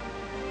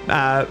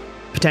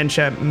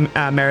 Potentia,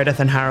 Meredith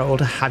and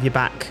Harold have you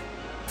back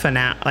for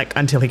now, like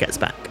until he gets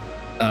back.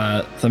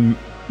 The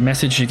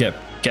message you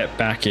get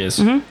back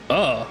is,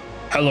 "Oh,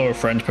 hello,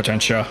 friend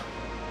Potentia.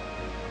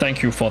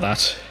 Thank you for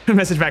that."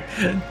 Message back,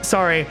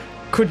 sorry,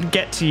 couldn't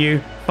get to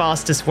you,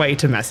 fastest way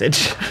to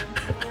message.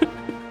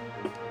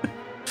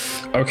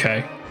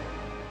 Okay.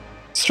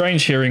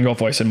 Strange hearing your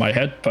voice in my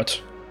head, but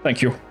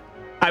thank you.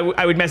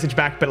 I would message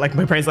back, but like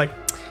my brain's like,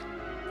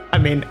 I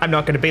mean, I'm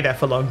not going to be there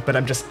for long, but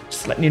I'm just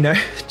letting you know,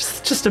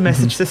 just a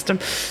message system.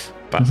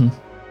 But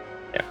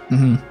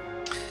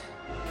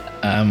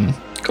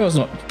Gore's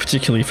not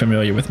particularly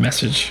familiar with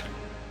message,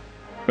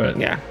 but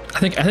yeah, I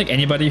think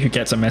anybody who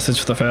gets a message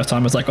for the first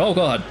time is like, oh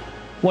god,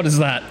 what is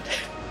that?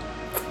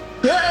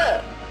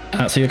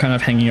 So you're kind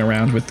of hanging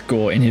around with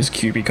Gore in his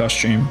QB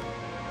costume.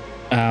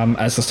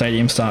 As the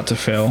stadium starts to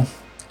fill,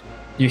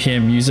 you hear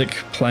music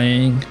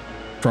playing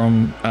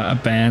from a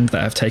band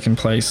that have taken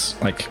place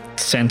like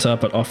center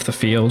but off the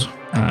field.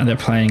 They're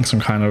playing some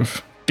kind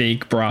of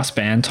big brass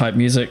band type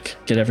music,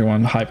 get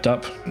everyone hyped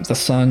up. The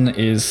sun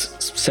is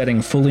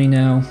setting fully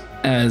now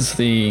as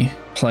the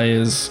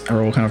players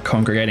are all kind of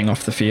congregating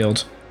off the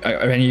field. Are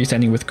any of you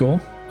standing with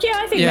Gore? Yeah,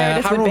 I think Yeah,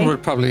 Meredith Harold would be.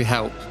 would probably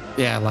help.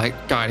 Yeah,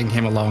 like guiding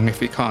him along if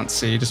he can't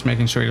see, just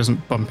making sure he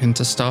doesn't bump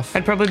into stuff.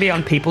 I'd probably be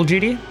on people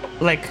duty,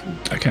 like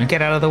Okay.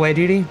 get out of the way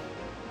duty.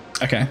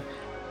 Okay.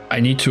 I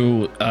need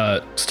to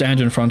stand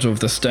in front of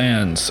the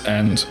stands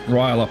and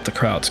rile up the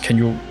crowds. Can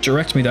you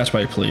direct me that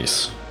way,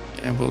 please?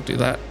 Yeah, we'll do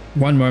that.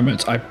 One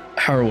moment.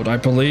 Harold, I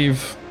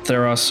believe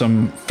there are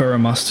some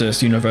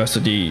Ferromustis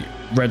University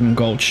red and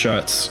gold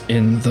shirts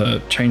in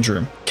the change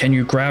room. Can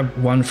you grab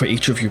one for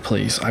each of you,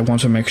 please? I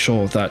want to make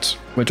sure that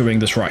we're doing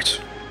this right.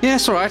 Yeah,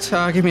 it's all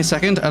right. Give me a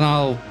second, and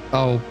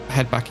I'll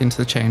head back into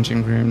the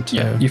changing room to.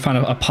 Yeah, you find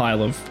a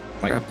pile of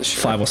like Grab the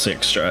shirt. 5 or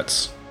 6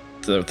 shirts.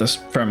 The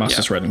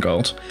Ferromustis red and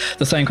gold.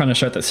 The same kind of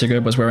shirt that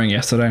Sigurd was wearing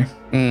yesterday.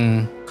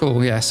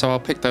 Cool. Yeah, so I'll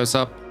pick those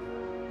up.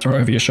 Throw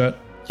over your shirt.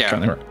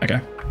 Yeah. Okay.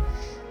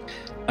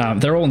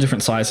 They're all in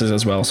different sizes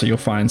as well, so you'll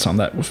find some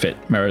that will fit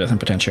Meredith and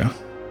Potentia.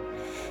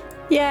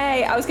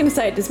 Yay! I was going to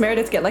say, does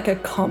Meredith get like a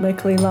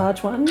comically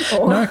large one?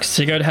 Or... No,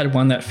 Sigurd had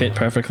one that fit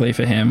perfectly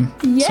for him.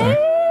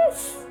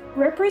 Yes!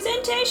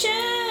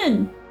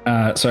 Representation!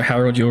 So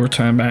Harold, you'll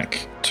return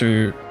back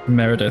to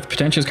Meredith.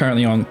 Potentia's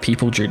currently on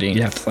people duty.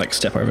 You have to like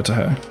step over to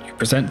her. You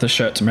present the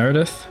shirt to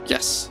Meredith.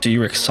 Yes. Do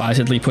you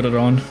excitedly put it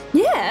on?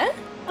 Yeah,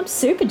 I'm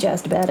super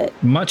jazzed about it.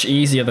 Much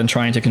easier than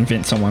trying to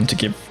convince someone to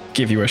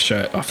give you a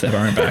shirt off their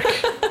own back.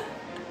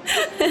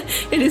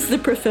 It is the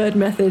preferred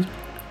method.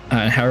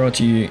 Harold,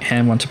 do you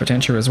hand one to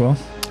Potentia as well?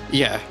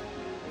 Yeah.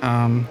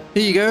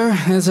 Here you go.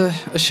 There's a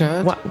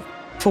shirt. What?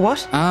 For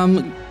what?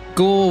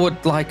 Gore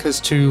would like us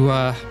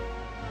to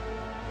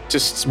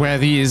just wear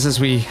these as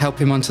we help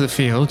him onto the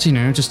field, you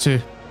know, just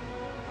to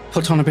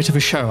put on a bit of a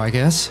show, I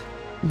guess.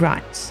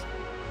 Right.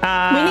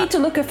 We need to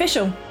look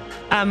official.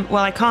 Well,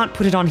 I can't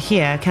put it on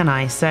here, can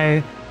I?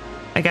 So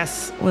I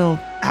guess we'll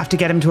have to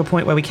get him to a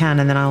point where we can,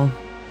 and then I'll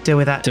deal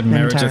with that. Did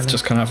Meredith momentarily.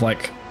 just kind of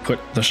like put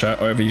the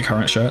shirt over your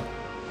current shirt?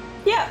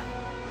 Yeah.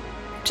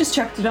 Just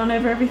chucked it on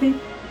over everything.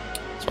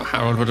 That's what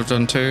Harold would have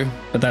done too.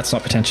 But that's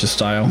not Potentia's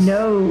style.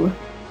 No.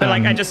 But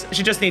like,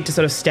 she just need to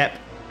sort of step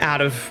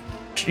out of,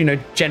 you know,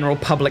 general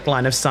public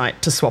line of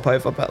sight to swap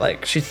over. But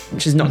like,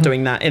 she's not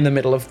doing that in the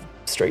middle of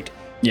the street.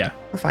 Yeah.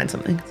 I'll find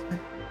something. It's fine.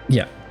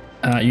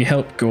 Yeah. You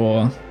help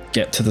Gore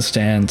get to the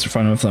stands in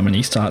front of them, and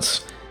he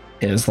starts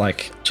his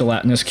like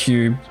gelatinous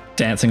cube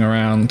dancing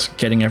around,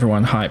 getting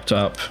everyone hyped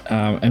up.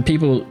 And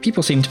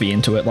people seem to be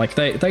into it. Like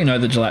they know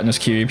the gelatinous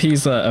cube.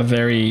 He's a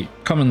very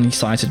commonly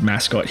cited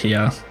mascot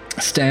here.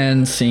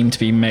 Stands seem to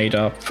be made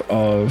up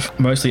of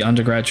mostly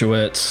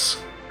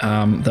undergraduates.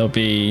 There'll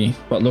be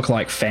what look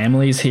like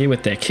families here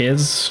with their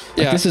kids.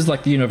 Like, Yeah. this is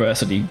like the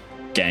university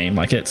game.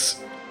 Like it's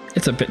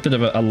a bit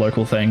of a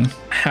local thing.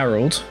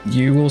 Harold,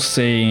 you will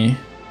see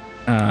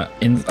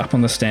up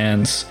on the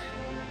stands,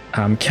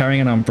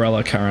 carrying an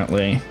umbrella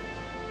currently,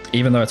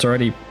 even though it's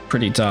already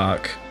pretty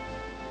dark,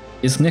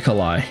 is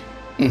Nikolai.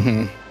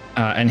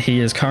 And he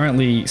is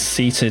currently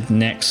seated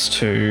next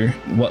to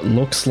what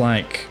looks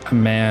like a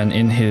man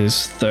in his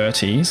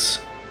 30s,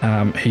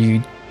 who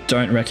you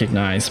don't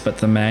recognize, but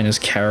the man is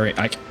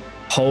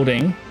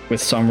holding,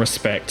 with some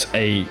respect,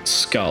 a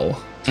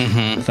skull.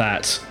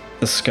 That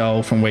the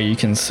skull, from where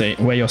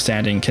you're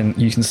standing,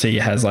 you can see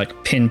has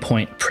like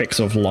pinpoint pricks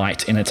of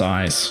light in its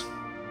eyes.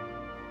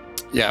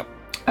 Yeah.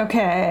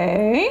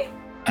 Okay.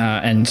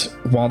 And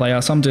while they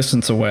are some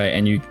distance away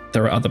and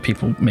there are other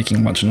people making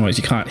a bunch of noise,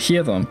 you can't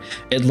hear them.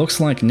 It looks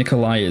like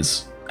Nikolai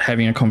is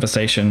having a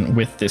conversation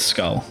with this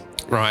skull.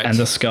 Right. And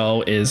the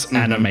skull is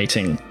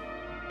animating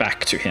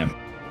back to him.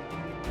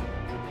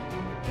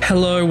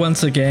 Hello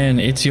once again,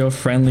 it's your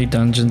friendly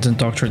Dungeons and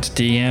Doctorates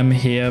DM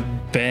here,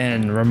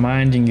 Ben,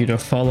 reminding you to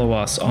follow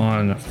us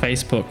on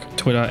Facebook,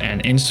 Twitter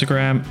and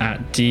Instagram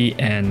at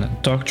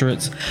DN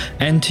Doctorates,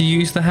 and to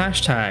use the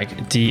hashtag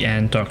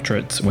DN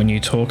Doctorates when you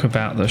talk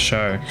about the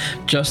show.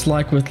 Just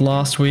like with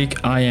last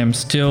week, I am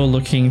still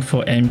looking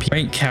for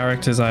great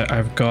characters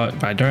I've got,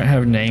 but I don't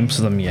have names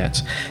for them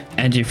yet.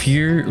 And if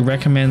you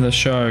recommend the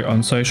show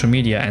on social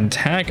media and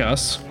tag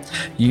us,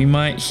 you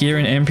might hear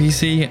an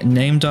NPC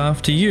named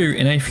after you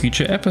in a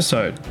future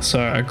episode.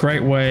 So a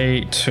great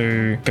way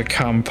to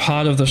become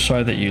part of the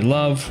show that you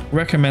love.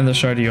 Recommend the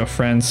show to your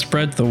friends,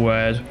 spread the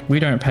word. We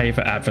don't pay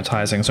for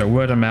advertising, so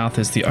word of mouth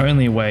is the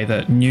only way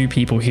that new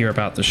people hear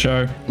about the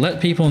show.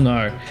 Let people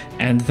know,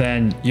 and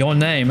then your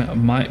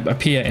name might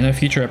appear in a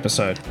future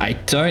episode. I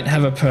don't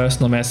have a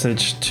personal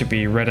message to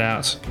be read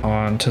out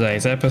on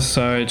today's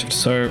episode,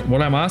 so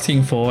what I'm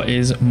asking for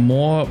is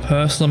more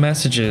personal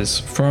messages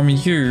from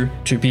you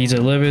to be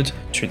delivered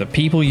to the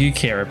people you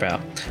care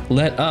about.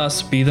 Let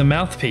us be the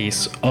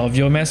mouthpiece of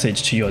your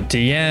message to your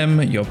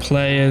DM, your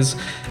players,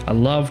 a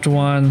loved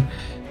one,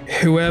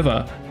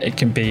 whoever. It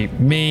can be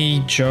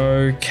me,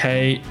 Joe,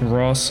 Kate,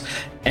 Ross.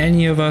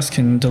 Any of us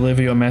can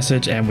deliver your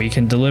message, and we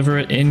can deliver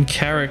it in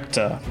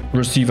character.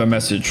 Receive a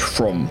message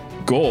from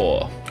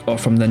Gore, or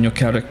from then your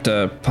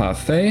character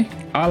Parfait,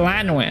 or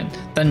Lanwin,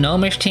 the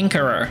gnomish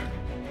tinkerer.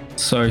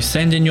 So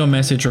send in your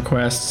message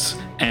requests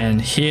and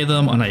hear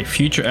them on a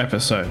future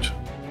episode.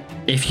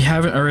 If you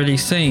haven't already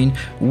seen,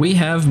 we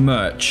have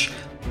merch.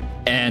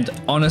 And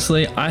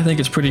honestly, I think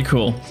it's pretty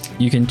cool.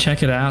 You can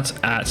check it out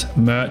at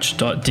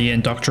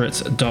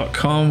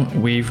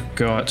merch.dndoctorates.com. We've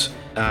got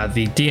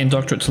the DN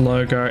Doctorates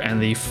logo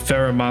and the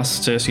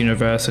Ferromustis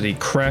University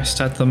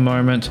crest at the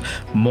moment.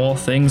 More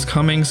things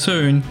coming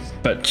soon,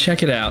 but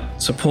check it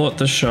out. Support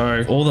the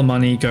show. All the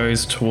money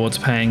goes towards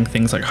paying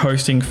things like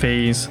hosting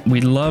fees. We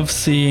love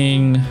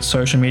seeing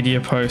social media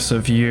posts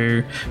of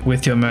you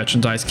with your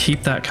merchandise.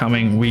 Keep that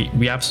coming.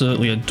 We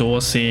absolutely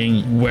adore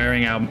seeing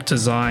wearing our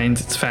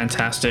designs. It's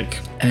fantastic.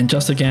 And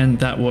just again,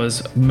 that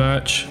was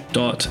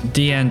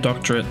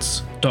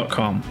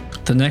merch.dndoctorates.com.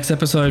 The next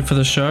episode for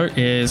the show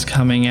is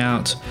coming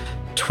out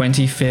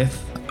 25th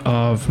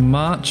of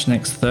March,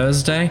 next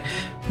Thursday,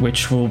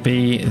 which will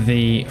be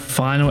the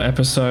final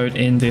episode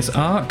in this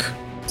arc.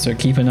 So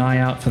keep an eye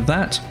out for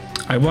that.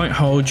 I won't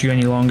hold you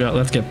any longer.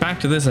 Let's get back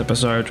to this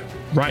episode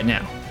right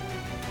now.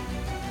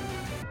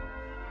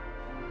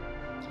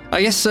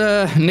 I guess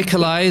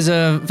Nikolai is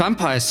a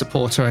vampire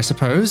supporter, I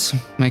suppose.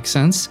 Makes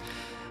sense.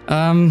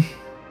 I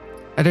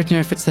don't know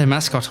if it's their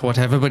mascot or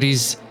whatever, but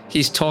he's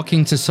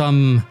talking to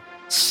some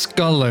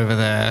skull over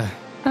there.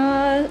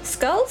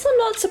 Skulls are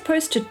not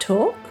supposed to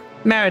talk?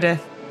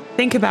 Meredith,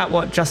 think about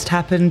what just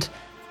happened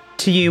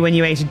to you when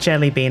you ate a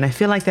jelly bean. I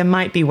feel like there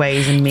might be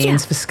ways and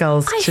means for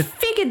skulls I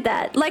figured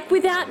that. Like,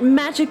 without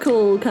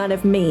magical kind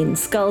of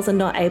means, skulls are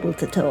not able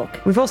to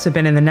talk. We've also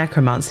been in the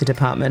necromancy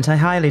department. I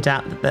highly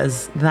doubt that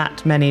there's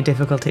that many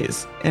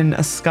difficulties in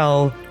a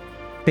skull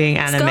being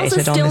animated on this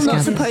Skulls are still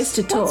not campus. supposed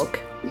to talk.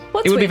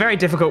 It would be very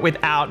difficult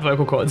without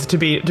vocal cords, to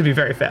be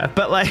very fair.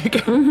 But like...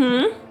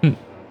 Mm-hmm.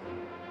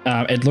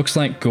 It looks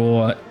like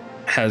Gore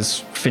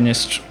has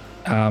finished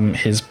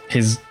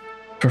his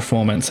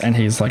performance, and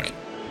he's like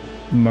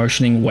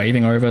motioning,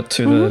 waving over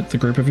to the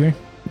group of you.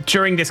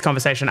 During this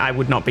conversation, I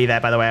would not be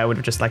there, by the way. I would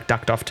have just like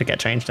ducked off to get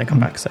changed and come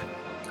back. So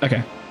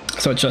okay,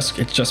 so it's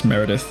just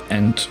Meredith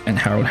and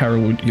Harold.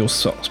 Harold, you'll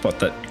spot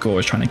that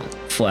Gore is trying to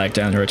flag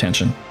down her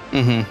attention.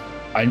 Mm-hmm.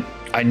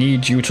 I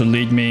need you to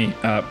lead me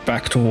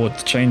back toward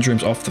the change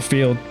rooms off the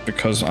field,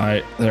 because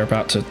they're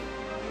about to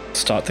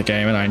start the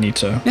game and I need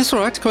to... Yes, all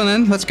right. Come on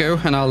then. Let's go.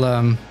 And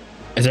I'll...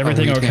 Is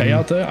everything okay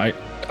out there?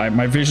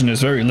 My vision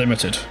is very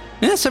limited.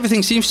 Yes,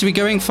 everything seems to be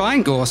going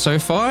fine, Gore, so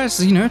far.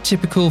 It's,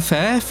 typical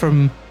fare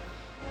from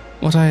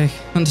what I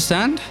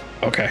understand.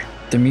 Okay.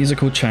 The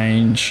musical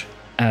change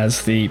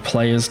as the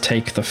players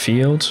take the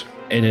field.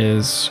 It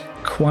is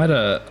quite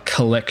a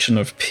collection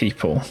of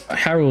people.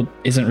 Harold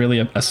isn't really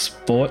a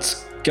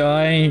sports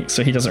guy,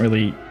 so he doesn't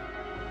really...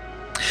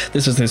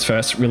 This is his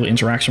first real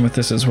interaction with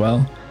this as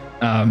well.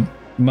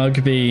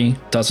 Mugby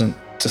doesn't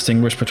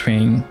distinguish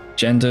between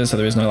genders, so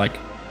there is no like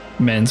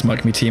men's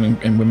Mugby team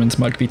and women's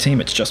Mugby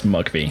team. It's just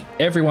Mugby.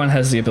 Everyone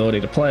has the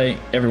ability to play.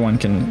 Everyone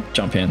can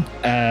jump in,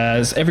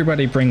 as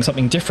everybody brings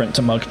something different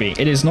to Mugby.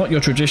 It is not your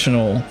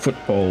traditional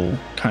football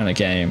kind of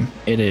game.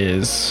 It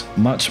is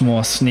much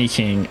more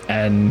sneaking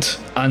and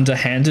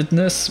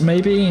underhandedness,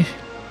 maybe.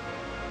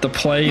 The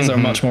plays are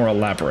much more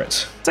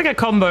elaborate. it's like a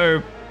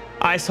combo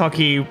ice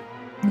hockey,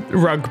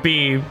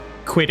 rugby,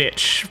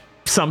 Quidditch,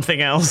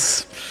 something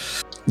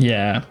else.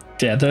 Yeah.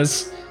 It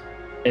is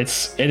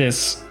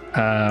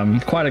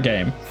quite a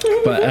game.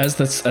 But as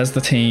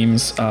the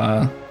teams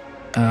are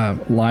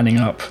lining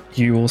up,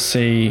 you will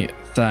see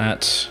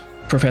that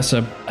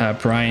Professor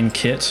Brian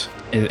Kitt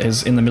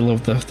is in the middle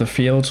of the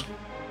field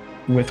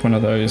with one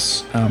of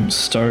those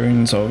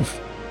stones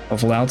of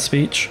loud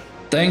speech.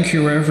 Thank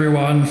you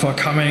everyone for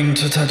coming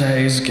to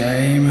today's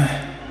game.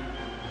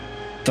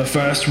 The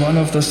first one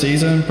of the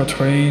season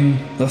between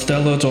the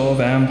Thelador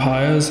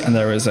Vampires, and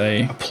there is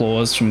a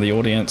applause from the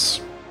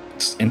audience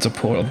in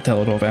support of the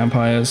Thelador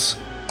Vampires.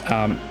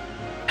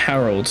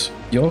 Harold,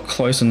 you're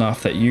close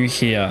enough that you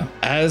hear,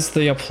 as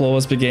the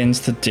applause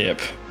begins to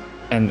dip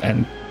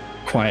and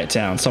quiet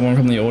down, someone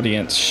from the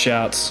audience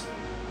shouts,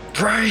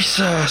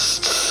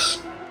 "Racists!"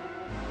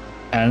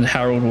 And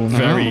Harold will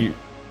very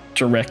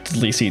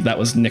directly see that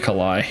was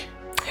Nikolai.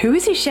 Who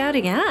is he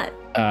shouting at?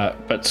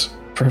 But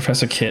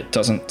Professor Kit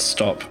doesn't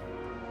stop.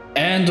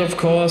 And of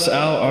course,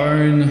 our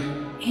own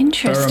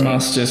Interesting.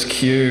 Ferromaster's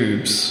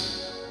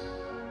cubes.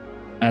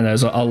 And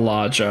there's a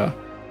larger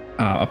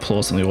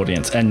applause in the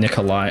audience, and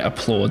Nikolai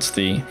applauds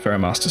the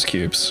Ferromaster's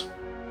cubes.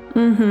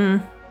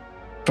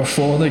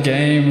 Before the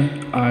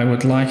game, I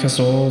would like us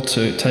all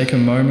to take a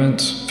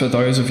moment, for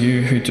those of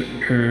you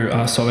who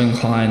are so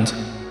inclined,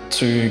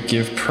 to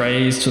give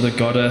praise to the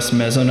goddess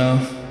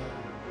Mezana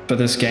for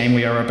this game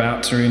we are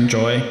about to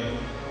enjoy.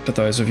 For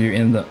those of you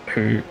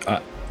who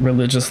are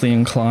religiously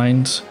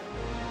inclined,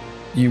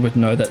 you would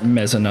know that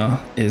Mezana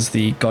is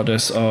the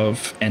goddess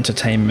of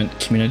entertainment,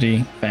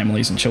 community,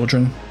 families, and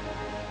children.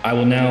 I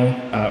will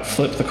now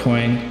flip the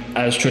coin.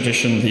 As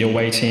tradition, the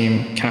away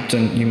team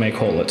captain, you may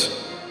call it.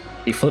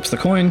 He flips the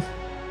coin.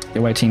 The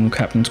away team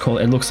captains call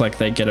it. It looks like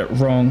they get it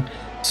wrong,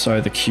 so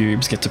the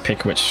cubes get to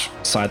pick which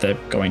side they're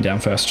going down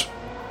first.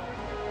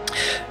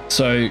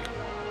 So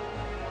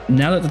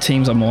now that the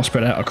teams are more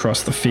spread out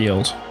across the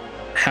field,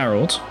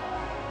 Harold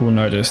will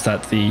notice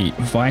that the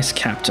vice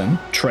captain,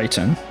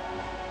 Trayton,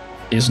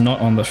 is not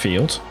on the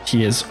field.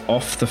 He is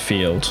off the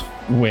field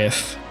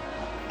with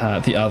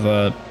the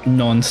other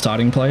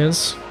non-starting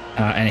players,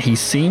 and he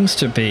seems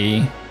to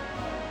be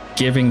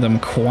giving them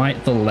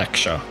quite the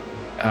lecture.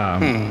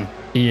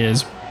 He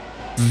is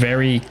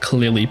very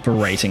clearly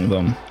berating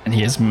them, and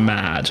he is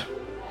mad.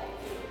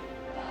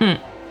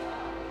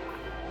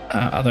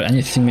 Are there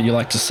anything that you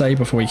like to say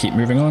before we keep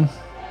moving on?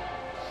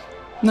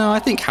 No, I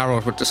think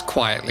Harold would just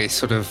quietly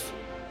sort of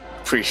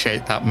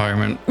appreciate that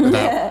moment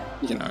without,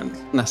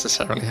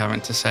 necessarily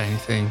having to say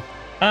anything.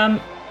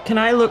 Can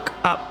I look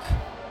up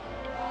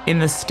in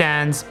the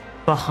stands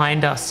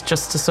behind us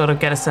just to sort of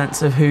get a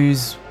sense of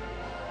who's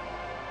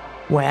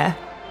where?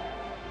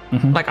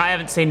 Like, I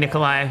haven't seen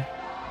Nikolai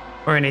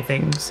or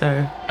anything,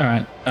 so... All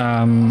right.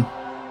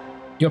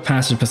 Your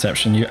passive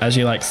perception, as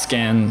you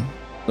scan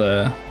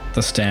the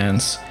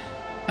stands,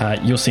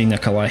 you'll see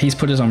Nikolai. He's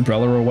put his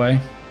umbrella away.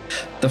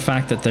 The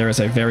fact that there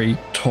is a very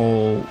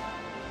tall,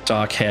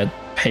 dark-haired,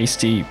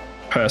 pasty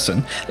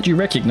person that you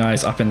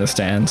recognize up in the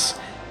stands,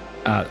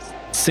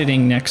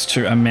 sitting next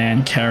to a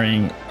man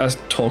carrying a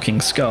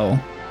talking skull,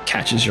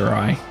 catches your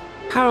eye.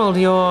 Harold,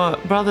 your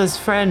brother's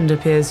friend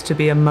appears to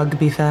be a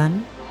Mugby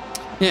fan.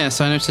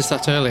 Yes, I noticed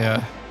that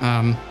earlier.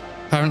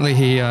 Apparently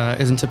he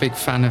isn't a big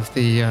fan of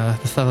the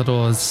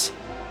Thelador's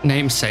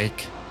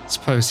namesake.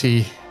 Suppose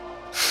he,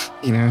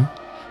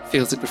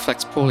 feels it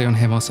reflects poorly on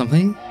him or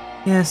something.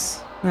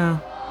 Yes,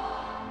 well,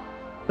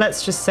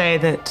 let's just say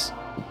that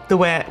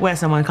where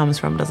someone comes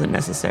from doesn't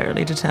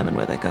necessarily determine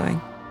where they're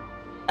going.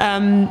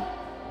 I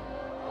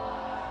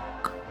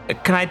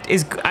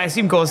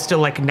assume Gore's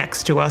still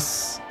next to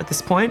us at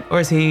this point, or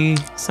is he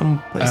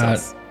someplace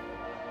else?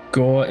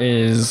 Gore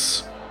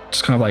is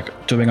just kind of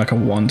doing a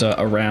wander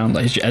around.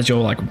 As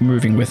you're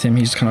moving with him,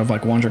 he's kind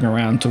of wandering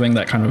around, doing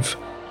that kind of,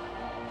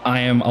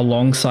 I am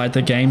alongside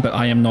the game, but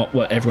I am not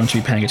what everyone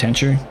should be paying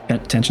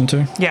attention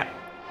to. Yeah.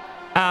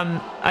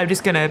 I'm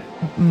just gonna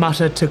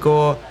mutter to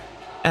Gore,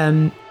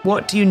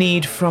 what do you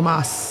need from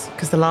us?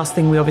 Because the last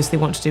thing we obviously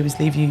want to do is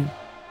leave you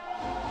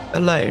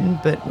alone,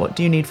 but what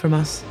do you need from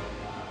us?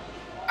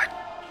 I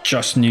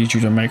just need you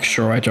to make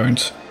sure I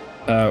don't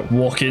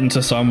walk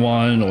into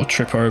someone or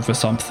trip over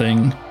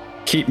something.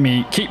 Keep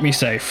me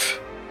safe.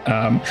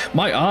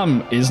 My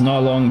arm is no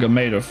longer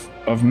made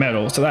of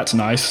metal, so that's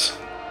nice.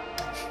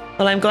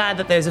 Well, I'm glad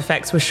that those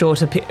effects were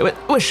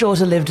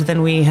shorter lived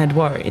than we had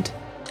worried.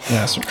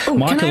 Yes. Ooh,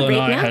 Michael and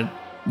I now? had...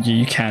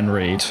 You can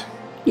read.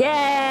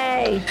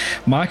 Yay!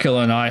 Michael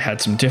and I had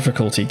some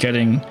difficulty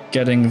getting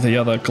the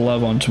other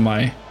glove onto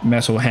my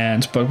metal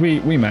hand, but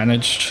we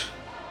managed.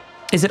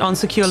 Is it on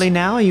securely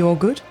now? Are you all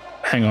good?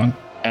 Hang on.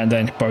 And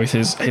then both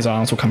his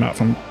arms will come out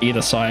from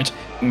either side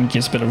and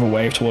gives a bit of a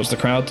wave towards the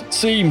crowd.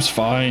 Seems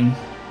fine.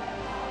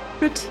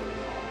 Good.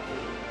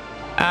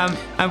 I'm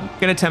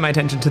going to turn my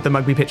attention to the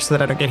Mugby pitch so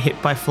that I don't get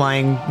hit by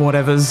flying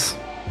whatevers.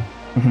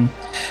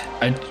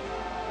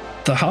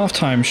 The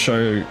halftime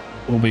show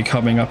will be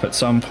coming up at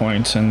some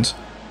point, and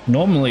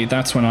normally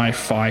that's when I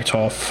fight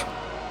off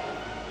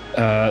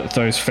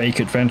those fake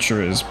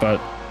adventurers, but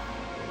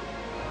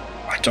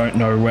I don't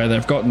know where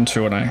they've gotten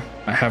to, and I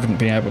haven't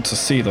been able to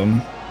see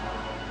them.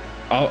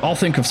 I'll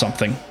think of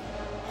something.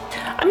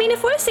 I mean,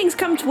 if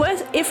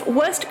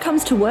worst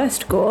comes to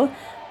worst, Gore,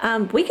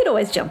 we could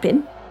always jump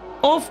in.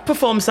 Or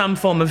perform some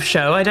form of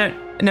show. I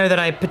don't know that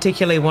I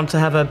particularly want to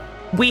have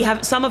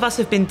some of us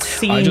have been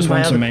seen. I just by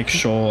want to other make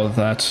sure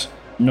that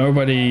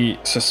nobody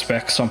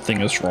suspects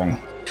something is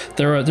wrong.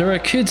 There are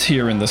kids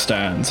here in the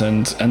stands,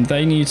 and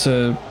they need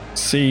to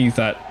see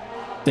that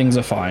things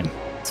are fine.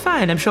 It's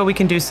fine. I'm sure we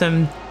can do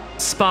some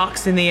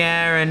sparks in the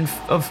air and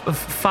of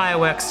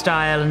fireworks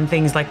style and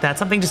things like that.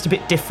 Something just a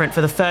bit different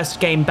for the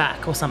first game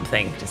back or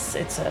something.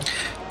 It's a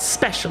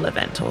special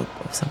event or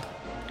something.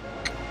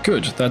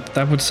 Good.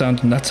 That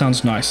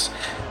sounds nice.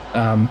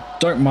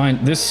 Don't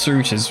mind. This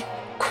suit is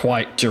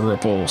quite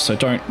durable, so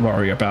don't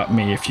worry about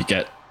me if you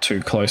get too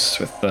close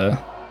with the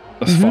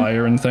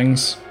fire and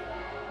things.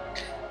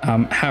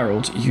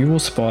 Harold, you will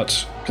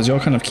spot, because you're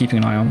kind of keeping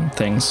an eye on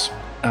things,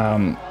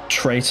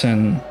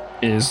 Trayton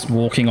is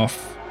walking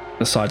off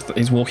the side.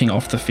 He's walking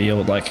off the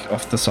field, like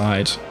off the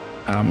side,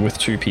 with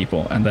two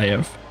people, and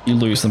you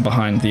lose them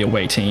behind the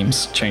away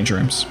team's change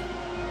rooms.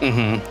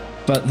 Mm-hmm.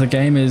 But the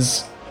game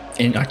is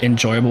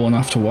enjoyable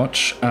enough to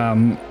watch.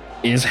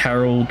 Is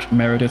Harold,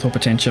 Meredith, or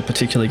Potentia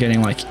particularly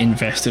getting like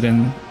invested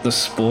in the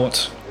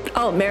sport?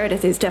 Oh,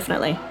 Meredith is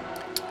definitely.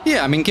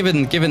 Yeah, I mean,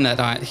 given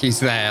that he's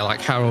there, like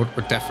Harold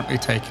would definitely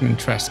take an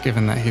interest,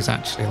 given that he's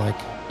actually like,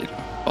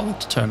 bothered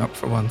to turn up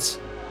for once.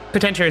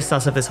 Potentia is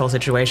sus of this whole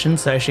situation,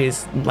 so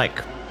she's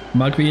like...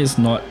 Mugby is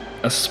not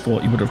a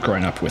sport you would have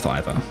grown up with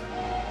either.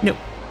 Nope.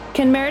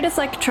 Can Meredith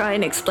try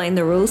and explain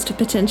the rules to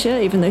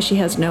Potentia, even though she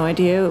has no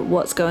idea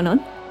what's going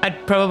on?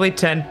 I'd probably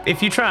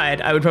if you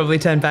tried, I would probably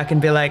turn back and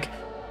be like,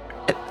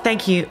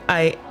 thank you,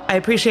 I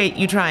appreciate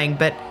you trying,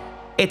 but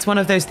it's one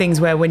of those things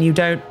where when you're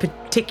not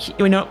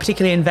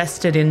particularly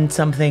invested in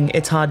something,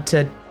 it's hard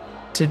to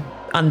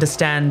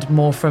understand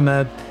more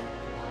from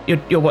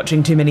you're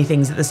watching too many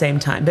things at the same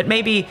time. But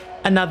maybe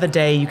another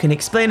day you can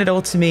explain it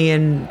all to me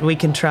and we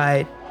can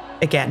try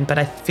again, but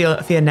I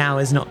fear now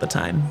is not the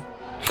time.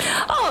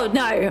 Oh,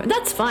 no,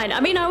 that's fine. I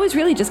mean, I was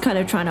really just kind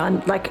of trying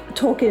to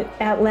talk it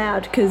out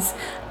loud because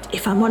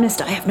if I'm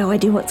honest, I have no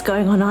idea what's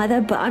going on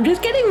either, but I'm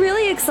just getting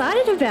really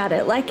excited about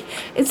it.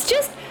 It's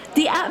just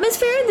the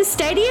atmosphere in the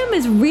stadium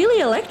is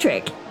really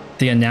electric.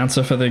 The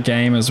announcer for the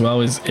game as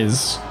well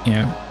is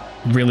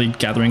really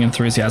gathering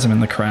enthusiasm in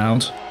the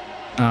crowd.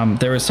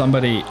 There is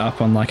somebody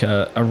up on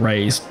a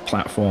raised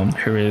platform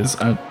who is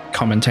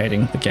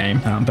commentating the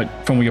game, but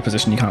from your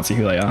position you can't see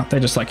who they are.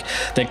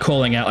 They're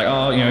calling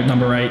out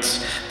number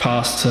 8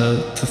 pass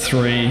to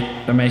 3,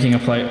 they're making a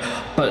play,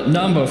 but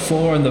number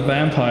 4 and the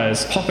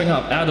Vampires popping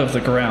up out of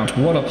the ground.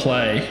 What a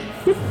play.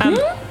 I'm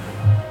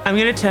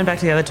going to turn back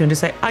to the other two and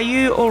just say, are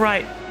you all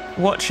right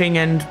watching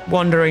and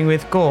wandering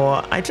with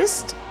Gore? I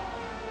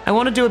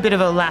want to do a bit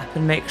of a lap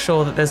and make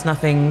sure that there's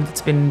nothing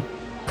that's been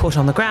put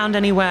on the ground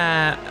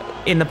anywhere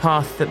in the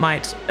path that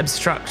might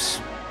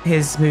obstruct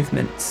his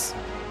movements.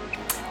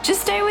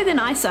 Just stay within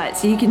eyesight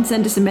so you can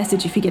send us a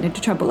message if you get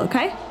into trouble,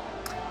 okay?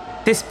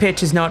 This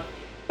pitch is not...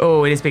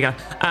 Oh, it is bigger.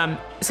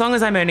 As long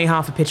as I'm only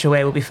half a pitch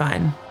away, we'll be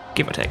fine.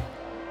 Give or take.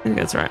 I think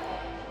that's right.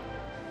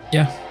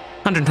 Yeah.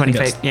 120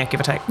 feet. Yeah, give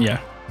or take. Yeah.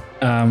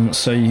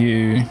 So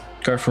you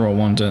go for a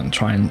wander and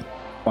try and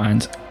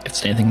find if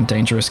it's anything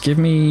dangerous. Give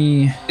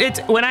me...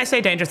 When I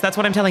say dangerous, that's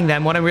what I'm telling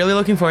them. What I'm really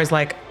looking for is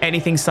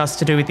anything sus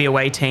to do with the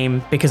away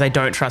team, because I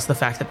don't trust the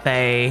fact that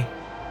they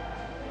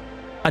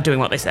are doing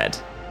what they said.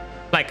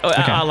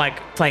 Are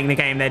playing the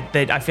game.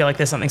 I feel like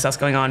there's something sus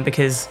going on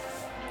because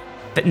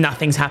that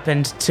nothing's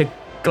happened to...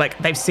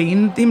 they've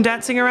seen him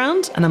dancing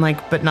around and I'm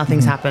but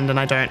nothing's happened and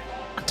I don't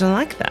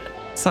like that.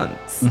 So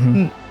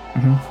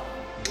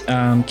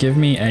give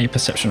me a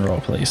perception roll,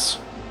 please.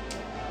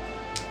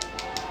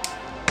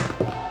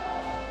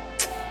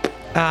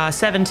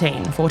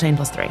 17, 14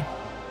 plus 3.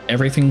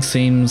 Everything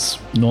seems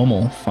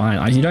normal,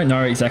 fine. You don't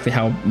know exactly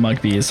how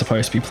Mugby is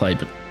supposed to be played,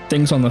 but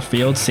things on the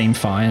field seem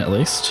fine at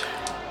least.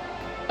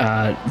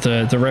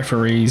 The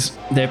referees,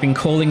 they've been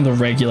calling the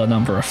regular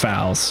number of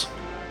fouls.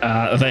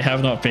 They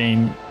have not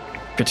been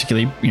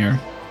particularly,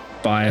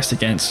 biased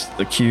against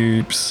the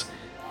cubes.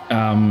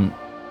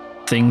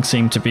 Things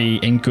seem to be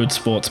in good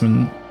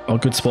sportsman or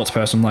good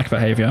sportsperson-like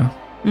behavior.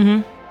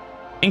 Mm-hmm.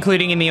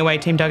 Including in the away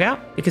team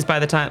dugout, because by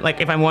the time,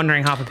 if I'm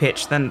wandering half a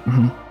pitch, then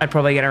I'd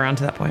probably get around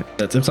to that point.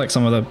 It looks like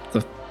some of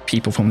the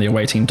people from the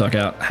away team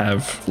dugout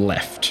have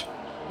left.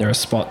 There are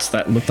spots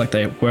that look like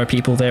there were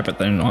people there, but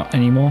they're not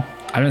anymore.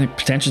 I don't think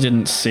Potentia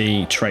didn't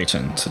see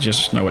Trayton, so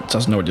doesn't know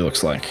what he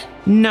looks like.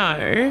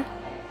 No.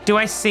 Do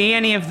I see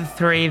any of the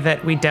 3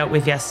 that we dealt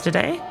with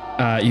yesterday?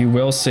 You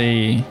will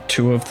see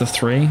 2 of the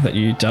 3 that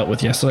you dealt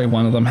with yesterday.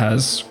 One of them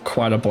has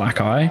quite a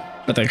black eye,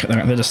 but they're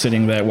just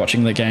sitting there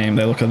watching the game.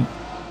 They look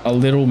a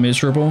little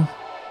miserable,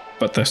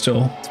 but they're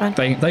still...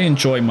 They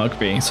enjoy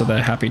Mugby, so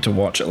they're happy to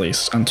watch at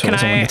least until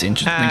someone gets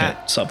injured and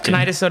get subbed in. Can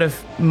I just sort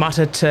of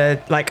mutter to,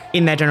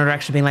 in their general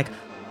direction, being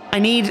I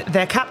need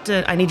their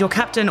captain, I need your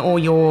captain or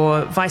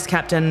your vice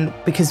captain,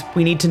 because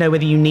we need to know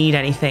whether you need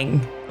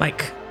anything.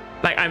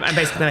 I'm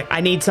basically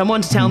I need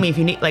someone to tell me if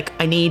you need,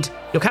 I need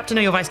your captain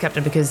or your vice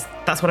captain, because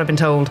that's what I've been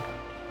told.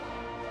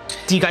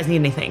 Do you guys need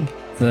anything?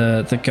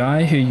 The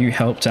guy who you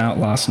helped out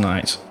last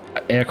night,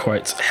 air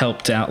quotes,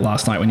 helped out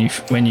last night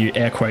when you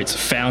air quotes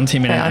found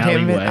him in an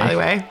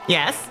alleyway.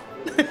 Yes.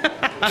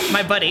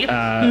 My buddy.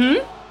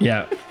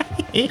 Yeah.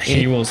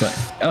 He was like,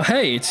 oh,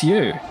 hey, it's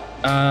you.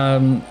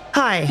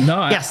 Hi.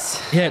 No.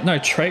 Yes. No,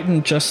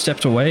 Trayton just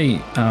stepped away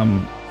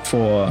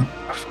for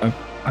a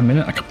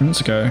couple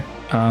minutes ago.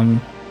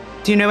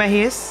 Do you know where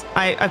he is?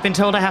 I've been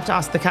told I have to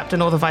ask the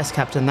captain or the vice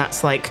captain.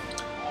 That's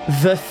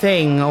the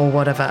thing or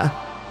whatever.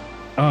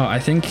 Oh, I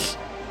think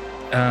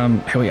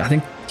I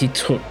think he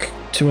took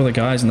 2 other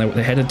guys and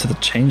they headed to the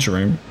change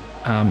room.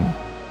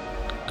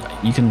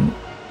 You can...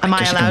 Am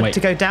I allowed to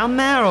go down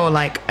there, or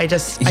I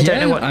don't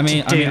know what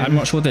to do? I'm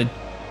not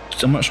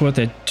sure what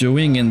they're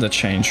doing in the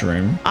change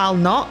room. I'll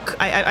knock.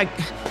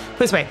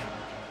 This way.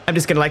 I'm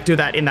just gonna do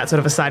that in that sort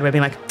of a side way,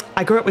 being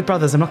I grew up with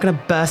brothers. I'm not going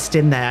to burst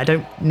in there. I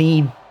don't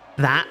need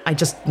that. I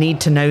just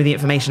need to know the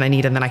information I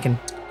need, and then I can.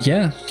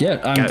 Yeah. Go.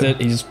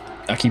 That is.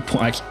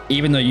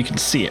 Even though you can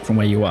see it from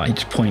where you are, he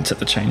just points at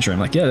the change room.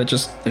 Like, yeah,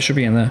 they should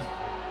be in there.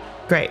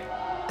 Great,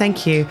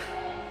 thank you.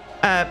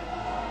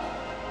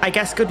 I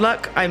guess good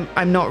luck.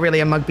 I'm not really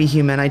a Mugby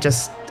human.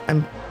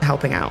 I'm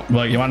helping out.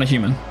 Well, you aren't a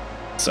human,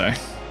 so.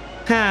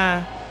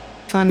 Ha,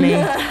 funny.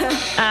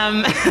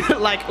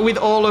 Like with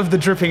all of the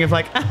dripping of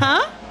like,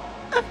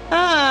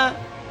 I've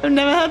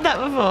never heard that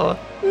before.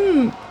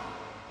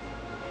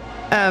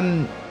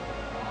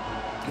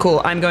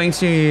 Cool. I'm going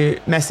to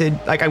message,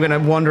 like, I'm going to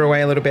wander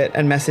away a little bit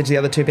and message the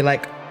other two, be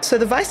like, so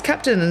the vice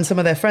captain and some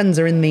of their friends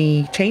are in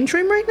the change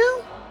room right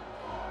now?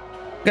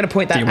 I'm going to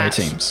point that the away at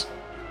teams.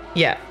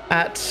 Yeah,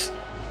 at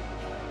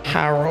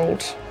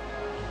Harold.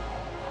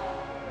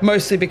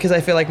 Mostly because I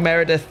feel like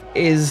Meredith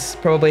is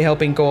probably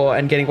helping Gore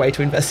and getting way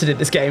too invested in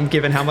this game,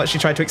 given how much she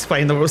tried to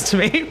explain the rules to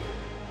me.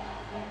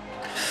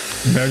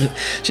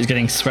 She's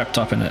getting swept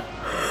up in it.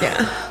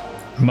 Yeah.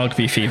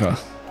 Mugby fever.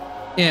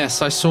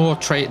 Yes, I saw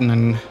Trayton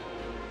and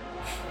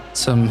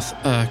some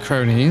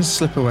cronies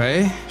slip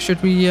away. Should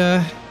we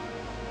go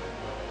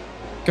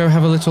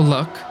have a little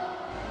look?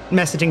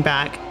 Messaging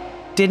back.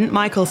 Didn't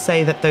Michael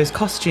say that those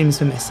costumes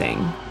were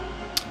missing?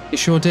 He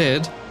sure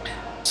did.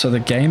 So the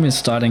game is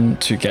starting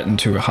to get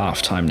into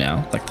halftime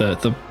now. Like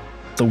the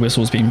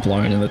whistle's been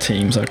blown and the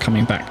teams are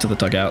coming back to the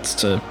dugouts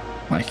to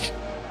like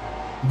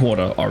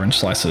water orange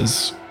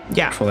slices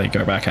before they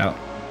go back out.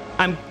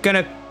 I'm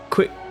gonna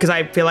quit because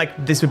I feel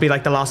like this would be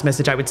like the last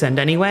message I would send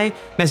anyway.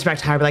 Message back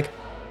to Harry like,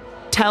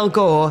 tell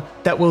Gore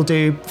that we'll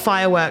do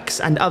fireworks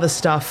and other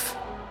stuff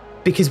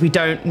because we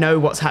don't know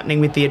what's happening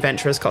with the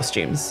adventurers'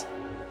 costumes.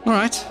 All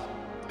right.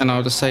 And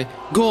I'll just say,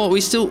 Gore,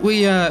 we still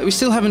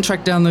haven't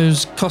tracked down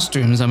those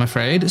costumes, I'm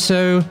afraid.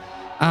 So,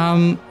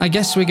 I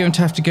guess we're going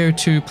to have to go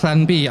to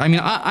Plan B. I mean,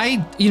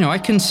 I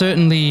can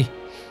certainly,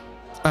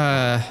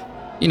 I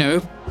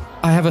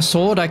have a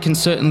sword. I can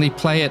certainly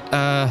play it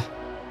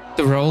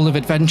the role of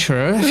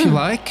adventurer if you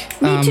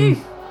like. Me too.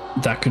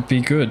 That could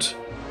be good.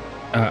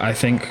 I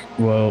think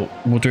we'll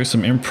do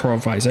some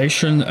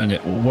improvisation and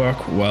it will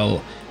work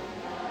well.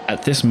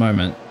 At this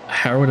moment,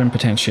 Harold and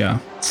Potentia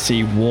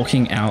see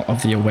walking out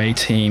of the away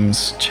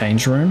team's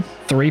change room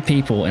 3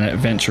 people in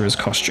adventurers'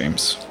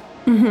 costumes.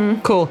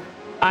 Mm-hmm. Cool.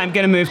 I'm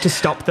going to move to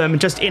stop them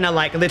just in a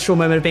like literal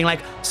moment of being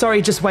like,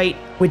 sorry, just wait.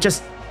 They've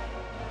just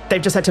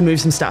had to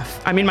move some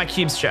stuff. I'm in my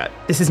cubes shirt.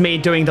 This is me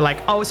doing the like,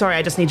 oh, sorry,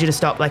 I just need you to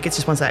stop. Like, it's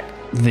just one sec.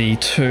 The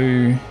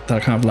 2 that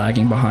are kind of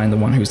lagging behind the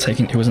one who was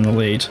in the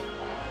lead,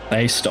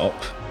 they stop.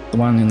 The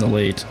one in the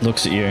lead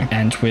looks at you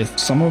and with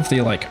some of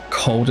the like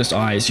coldest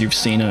eyes you've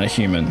seen in a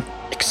human,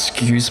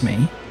 excuse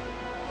me,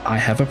 I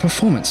have a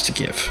performance to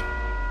give.